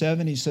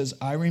 27, he says,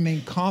 I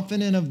remain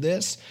confident of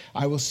this.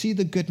 I will see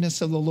the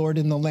goodness of the Lord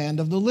in the land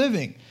of the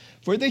living.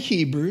 For the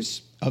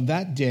Hebrews of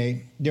that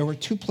day, there were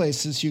two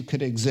places you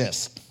could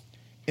exist,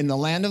 in the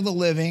land of the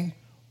living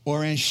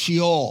or in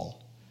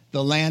Sheol,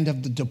 the land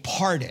of the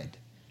departed.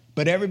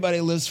 but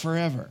everybody lives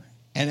forever.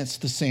 And it's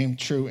the same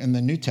true in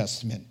the New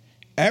Testament.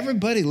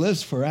 Everybody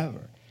lives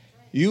forever.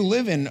 You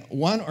live in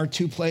one or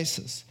two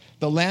places,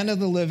 the land of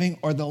the living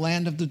or the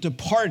land of the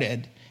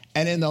departed.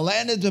 And in the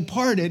land of the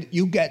departed,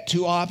 you get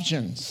two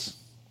options: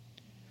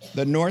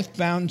 the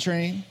northbound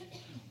train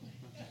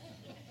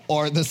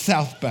or the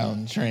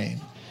southbound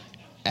train.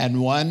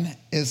 And one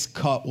is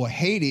called,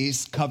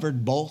 Hades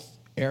covered both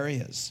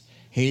areas.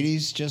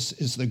 Hades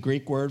just is the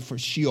Greek word for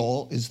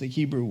Sheol, is the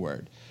Hebrew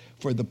word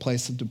for the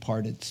place of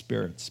departed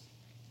spirits.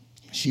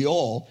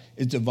 Sheol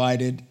is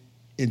divided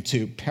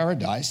into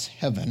paradise,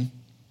 heaven.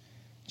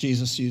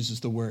 Jesus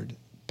uses the word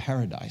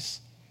paradise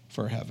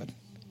for heaven.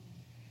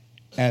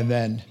 And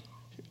then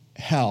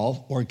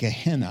hell, or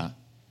Gehenna,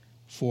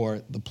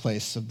 for the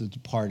place of the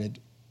departed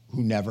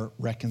who never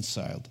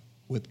reconciled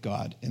with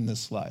God in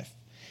this life.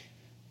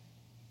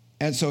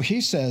 And so he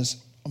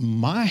says,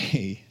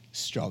 my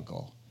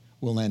struggle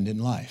will end in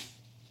life.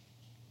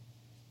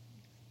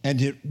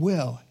 And it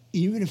will,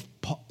 even if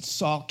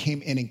Saul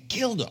came in and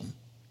killed him,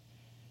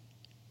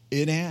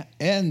 it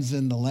ends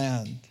in the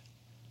land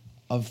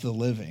of the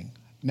living.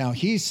 Now,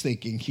 he's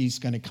thinking he's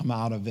going to come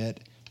out of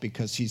it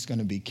because he's going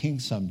to be king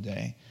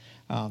someday.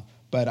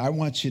 But I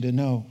want you to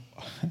know,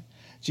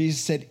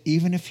 Jesus said,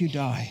 even if you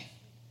die,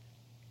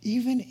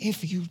 he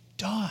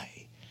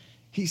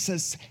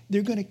says,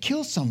 they're going to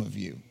kill some of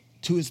you,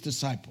 to his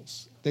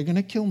disciples. They're going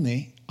to kill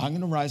me. I'm going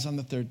to rise on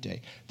the third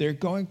day. They're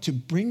going to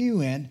bring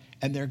you in,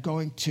 and they're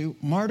going to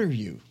martyr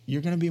you.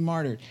 You're going to be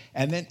martyred.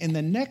 And then in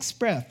the next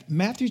breath,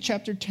 Matthew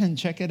chapter 10,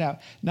 check it out.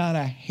 Not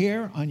a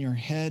hair on your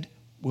head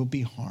will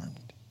be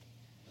harmed.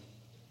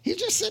 He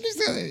just said,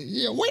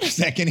 wait a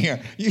second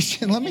here.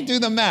 Let me do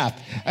the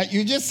math.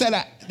 You just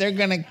said they're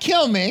going to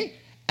kill me.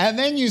 And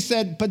then you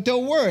said, but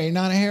don't worry,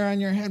 not a hair on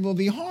your head will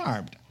be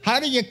harmed. How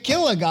do you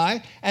kill a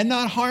guy and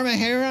not harm a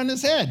hair on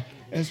his head?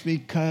 It's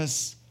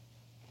because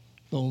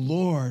the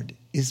Lord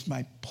is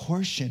my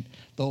portion.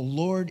 The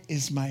Lord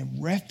is my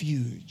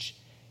refuge.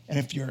 And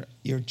if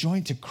you're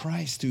joined to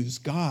Christ, who's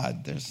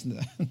God, there's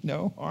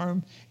no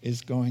harm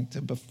is going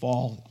to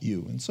befall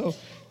you. And so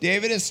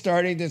David is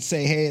starting to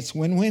say, hey, it's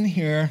win-win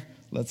here.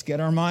 Let's get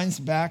our minds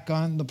back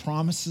on the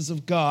promises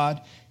of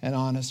God and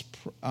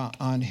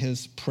on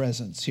his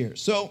presence here.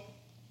 So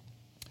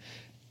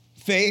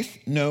faith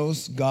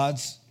knows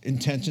God's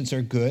intentions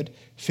are good.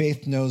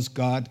 Faith knows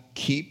God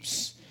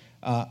keeps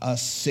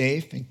us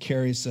safe and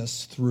carries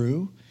us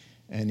through.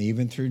 And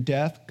even through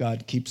death,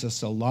 God keeps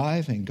us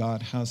alive, and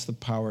God has the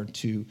power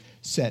to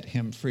set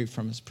him free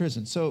from his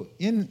prison. So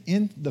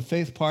in the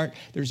faith part,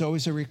 there's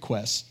always a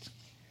request.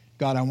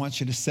 God, I want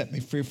you to set me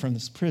free from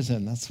this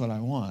prison. That's what I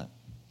want.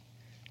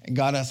 And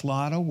God has a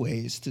lot of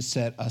ways to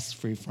set us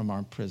free from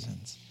our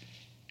prisons.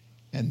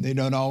 And they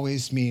don't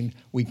always mean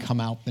we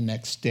come out the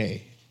next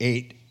day.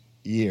 8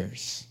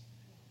 years.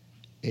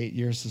 8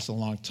 years is a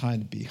long time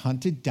to be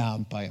hunted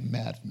down by a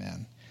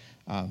madman.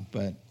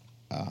 But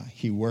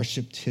he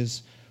worshiped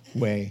his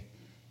way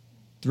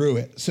through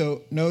it.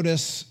 So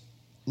notice,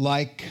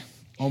 like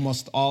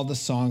almost all the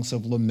songs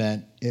of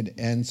lament, it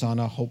ends on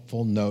a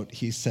hopeful note.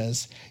 He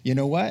says, you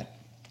know what?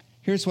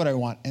 Here's what I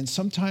want. And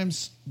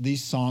sometimes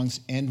these songs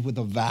end with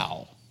a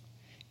vow.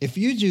 If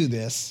you do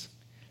this,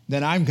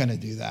 then I'm going to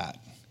do that.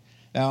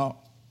 Now,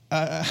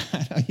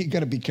 you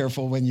got to be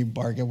careful when you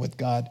bargain with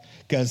God,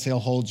 because he'll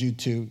hold you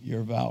to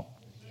your vow.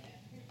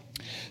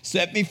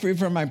 Set me free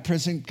from my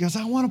prison, because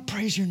I want to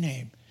praise your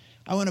name.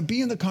 I want to be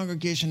in the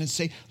congregation and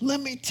say,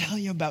 let me tell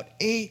you about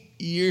 8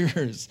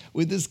 years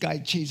with this guy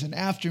chasing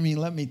after me.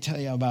 Let me tell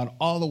you about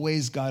all the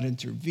ways God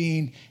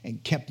intervened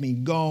and kept me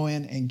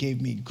going and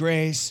gave me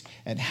grace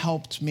and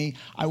helped me.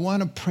 I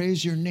want to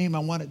praise your name. I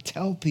want to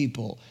tell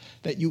people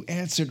that you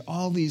answered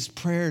all these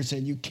prayers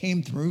and you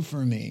came through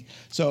for me.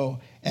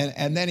 So,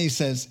 and then he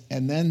says,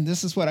 and then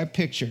this is what I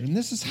picture. And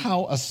this is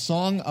how a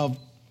song of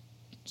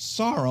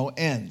sorrow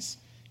ends.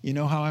 You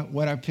know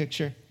what I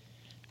picture?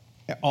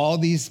 All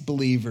these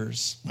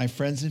believers, my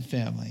friends and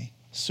family,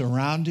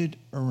 surrounded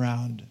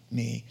around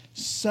me,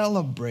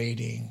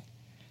 celebrating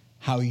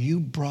how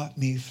you brought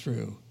me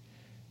through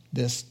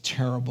this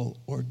terrible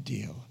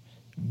ordeal.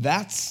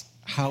 That's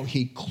how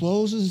he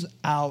closes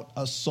out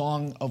a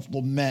song of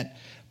lament,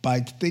 by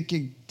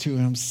thinking to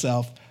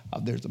himself,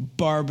 there's a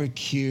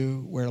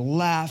barbecue, we're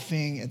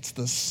laughing, it's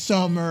the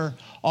summer,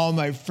 all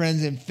my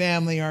friends and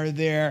family are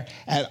there,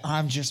 and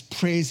I'm just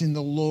praising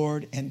the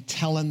Lord and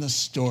telling the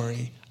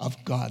story of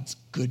God's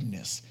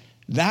goodness.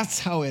 That's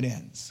how it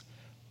ends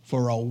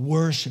for a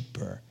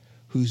worshiper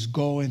who's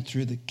going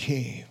through the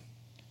cave.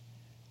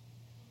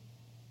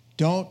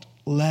 Don't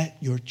let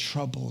your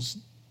troubles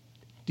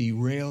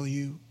derail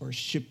you or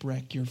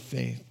shipwreck your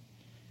faith.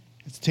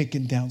 It's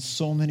taken down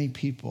so many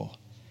people.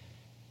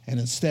 And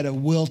instead of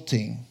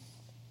wilting,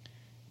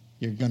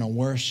 you're going to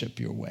worship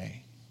your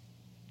way.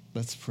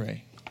 Let's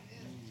pray.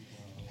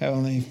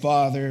 Heavenly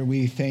Father,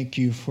 we thank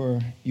you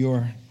for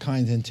your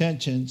kind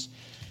intentions.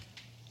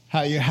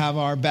 how you have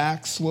our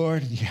backs,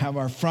 Lord. You have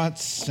our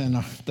fronts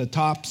and the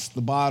tops, the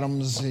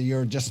bottoms.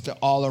 You're just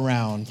all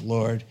around,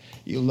 Lord.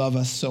 You love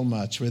us so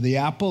much. We're the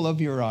apple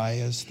of your eye,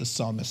 as the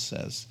psalmist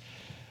says.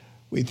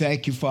 We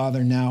thank you,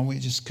 Father, now. We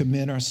just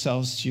commit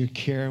ourselves to your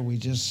care. We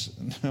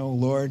just know,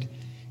 Lord,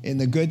 in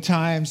the good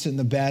times and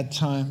the bad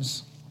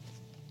times,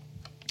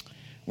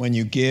 when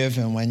you give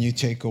and when you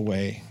take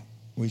away,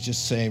 we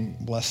just say,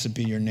 blessed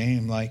be your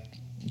name, like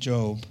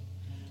Job.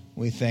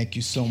 We thank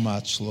you so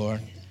much,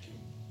 Lord,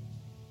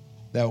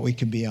 that we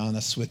can be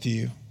honest with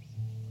you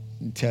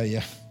and tell you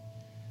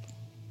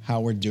how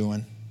we're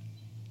doing.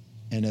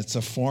 And it's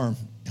a form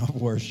of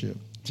worship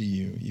to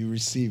you. You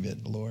receive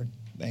it, Lord.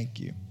 Thank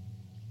you.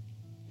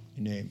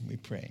 In your name we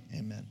pray.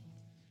 Amen.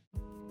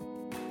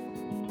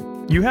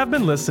 You have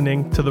been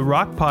listening to the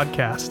Rock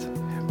Podcast.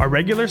 Our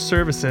regular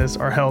services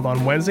are held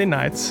on Wednesday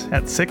nights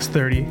at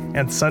 6:30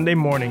 and Sunday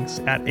mornings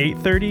at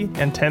 8:30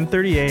 and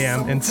 10:30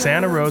 a.m. in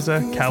Santa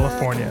Rosa,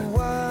 California.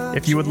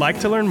 If you would like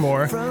to learn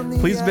more,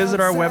 please visit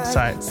our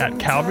website at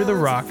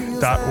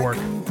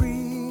calvarytherock.org.